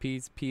 which one? P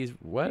is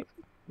what?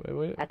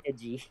 Wait. At the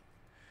G.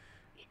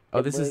 Oh,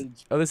 The this is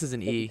merge. this is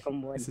an They E.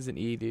 become one. This is an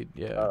E, dude.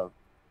 Yeah. Oh.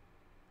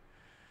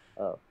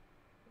 Oh.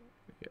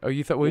 Oh,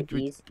 you thought In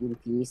peace, in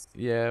peace.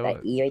 yeah. Well,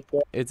 That E right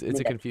there. it's I a mean,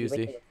 that E confused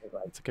right E. there is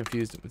like- It's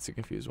a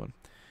confused one.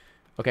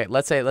 Okay,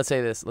 let's say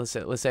this. Let's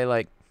say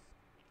like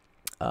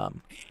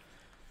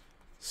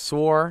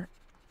SOAR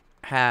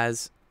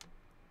has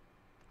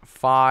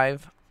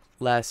 5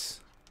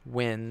 less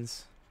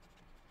wins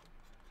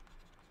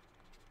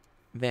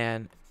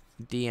than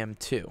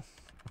DM2.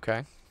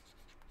 Okay?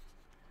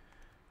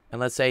 And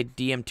let's say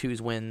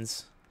DM2's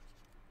wins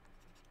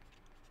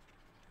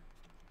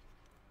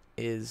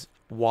is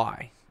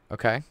Y.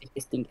 Okay? I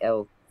just think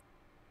L.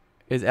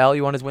 Is L,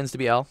 you want his wins to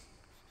be L?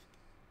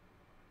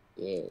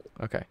 Yeah.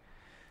 Okay.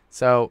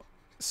 So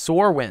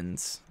SOAR's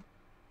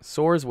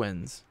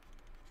wins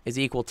is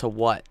equal to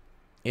what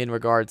in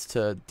regards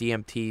to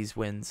DMT's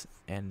wins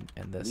and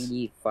We this?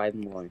 need 5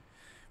 more.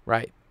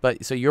 Right.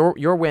 But so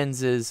your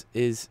wins is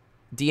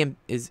DM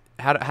is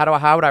how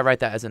would I write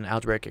that as an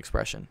algebraic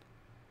expression?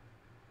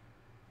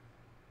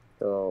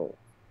 So.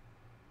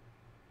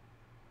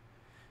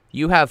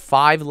 You have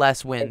 5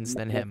 less wins 5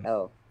 than minus him.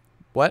 L.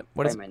 What?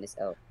 What 5 is minus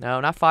L. No,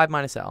 not 5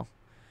 minus L.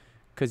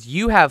 Cuz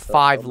you have So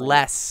 5 L minus-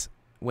 less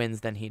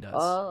wins than he does.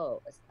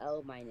 Oh, it's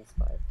L minus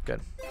 5.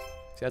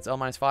 See, that's L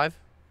minus 5?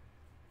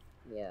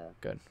 Yeah.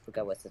 Good.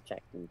 Forgot what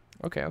subtracting.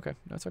 Okay.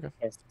 That's okay.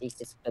 Because these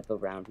just flip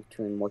around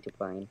between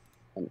multiplying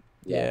and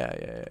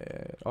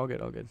Yeah. All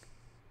good.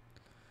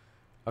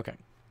 Okay.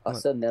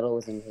 Also, Melo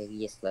was in here.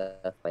 He just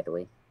left, by the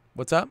way.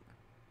 What's up?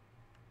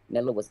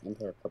 Melo was in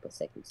here a couple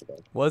seconds ago.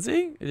 Was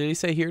he? Did he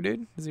say here,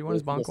 dude? Does he want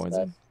his He bond just coins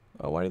left. in?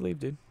 Oh, why did he leave,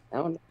 dude? I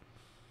don't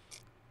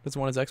Does he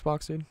want his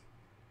Xbox, dude?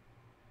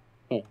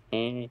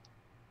 know.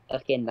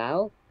 Okay,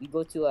 now we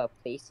go to a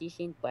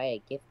PlayStation, buy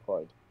a gift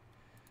card,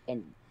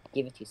 and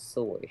give it to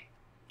Sword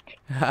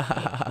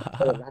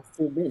for the last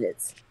 2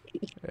 minutes.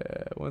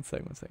 One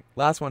sec.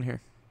 Last one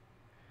here,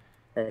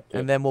 Okay.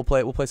 and then we'll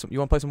play some. You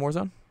want to play some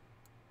Warzone?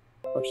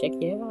 Oh, check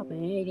it out,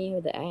 man. I didn't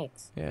hear the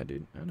axe. Yeah,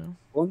 dude. I know.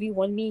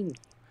 1v1 me.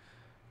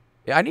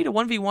 Yeah, I need a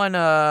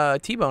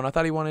 1v1 T-Bone. I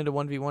thought he wanted a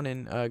 1v1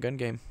 in gun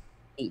game.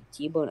 Hey,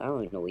 T-Bone, I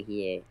don't know where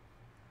he is.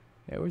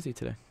 Yeah, where's he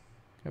today?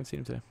 I haven't seen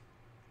him today.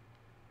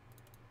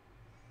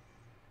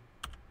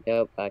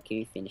 Yup, can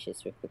you finish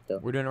this real quick, though?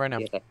 We're doing it right now.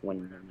 You have like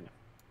 1 minute.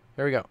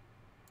 Here we go.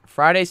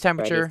 Friday's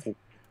temperature Friday's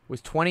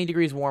was 20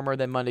 degrees warmer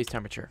than Monday's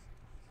temperature.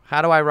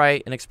 How do I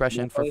write an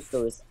expression for?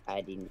 those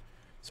adding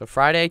So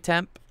Friday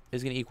temp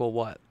is gonna equal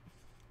what?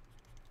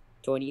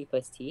 20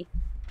 plus T.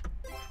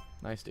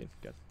 Nice, dude.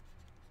 Good.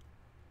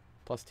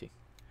 Plus T.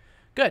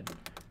 Good.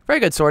 Very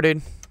good, Sword,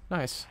 dude.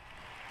 Nice.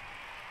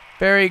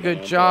 Very good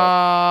Yeah,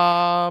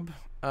 job.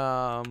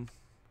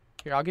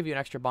 Here, I'll give you an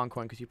extra bond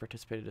coin because you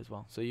participated as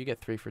well. So you get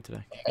 3 for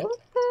today.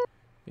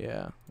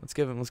 Yeah. Let's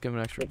give him an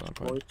extra bond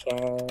coin.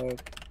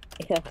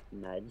 Check.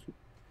 Nudge.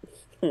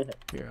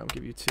 Here, I'll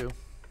give you 2.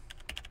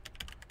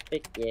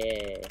 Heck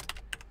yeah.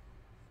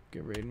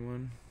 Give Raiden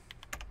 1.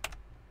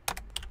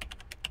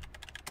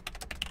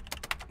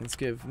 Let's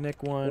give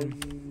Nick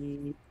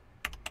 1.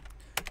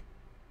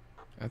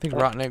 I think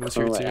Rotten Egg was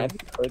here Conrad, I too.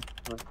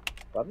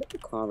 haven't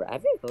heard Conrad. I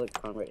haven't heard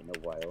Conrad in a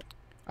while.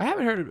 I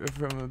haven't heard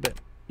from him a bit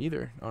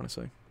either,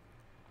 honestly.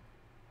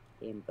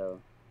 Damn, bro.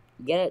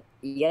 You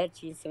gotta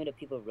change some of the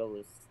people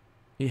roles.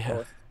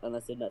 Yeah.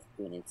 Unless they're not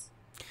students.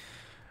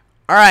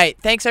 All right.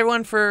 Thanks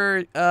everyone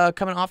for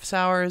coming to office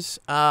hours.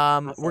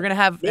 We're gonna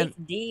have Big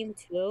Dean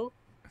too.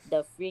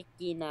 The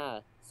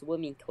freaking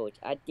swimming coach.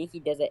 I think he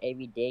does it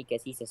every day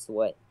because he's a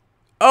sweat.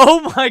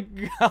 Oh my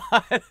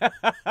god.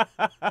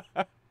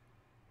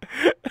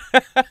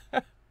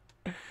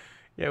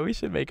 Yeah, we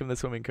should make him the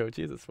swimming coach.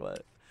 He's a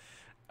sweat.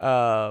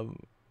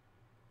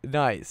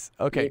 Nice.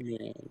 Okay.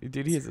 Yeah,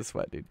 Dude, he is a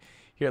sweat, dude.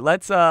 Here,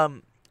 let's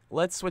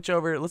switch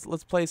over.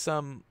 Let's play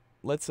some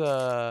let's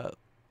play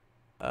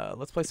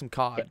some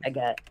COD. I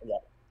got.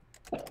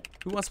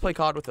 Who wants to play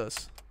COD with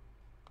us?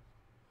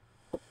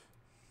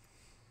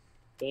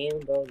 Damn,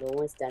 bro, no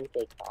one's done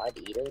play COD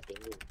either.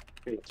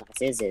 Damn. What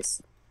class is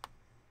this?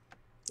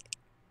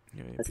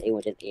 Yeah, Let's say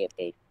we're just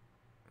AFK.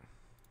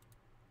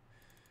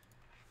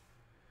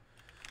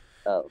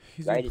 Oh,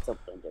 He's right, it's a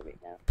plunder right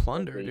now.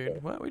 Plunder, Raider.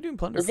 dude. What are we doing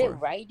plunder Is for? it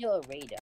Raider or Raider?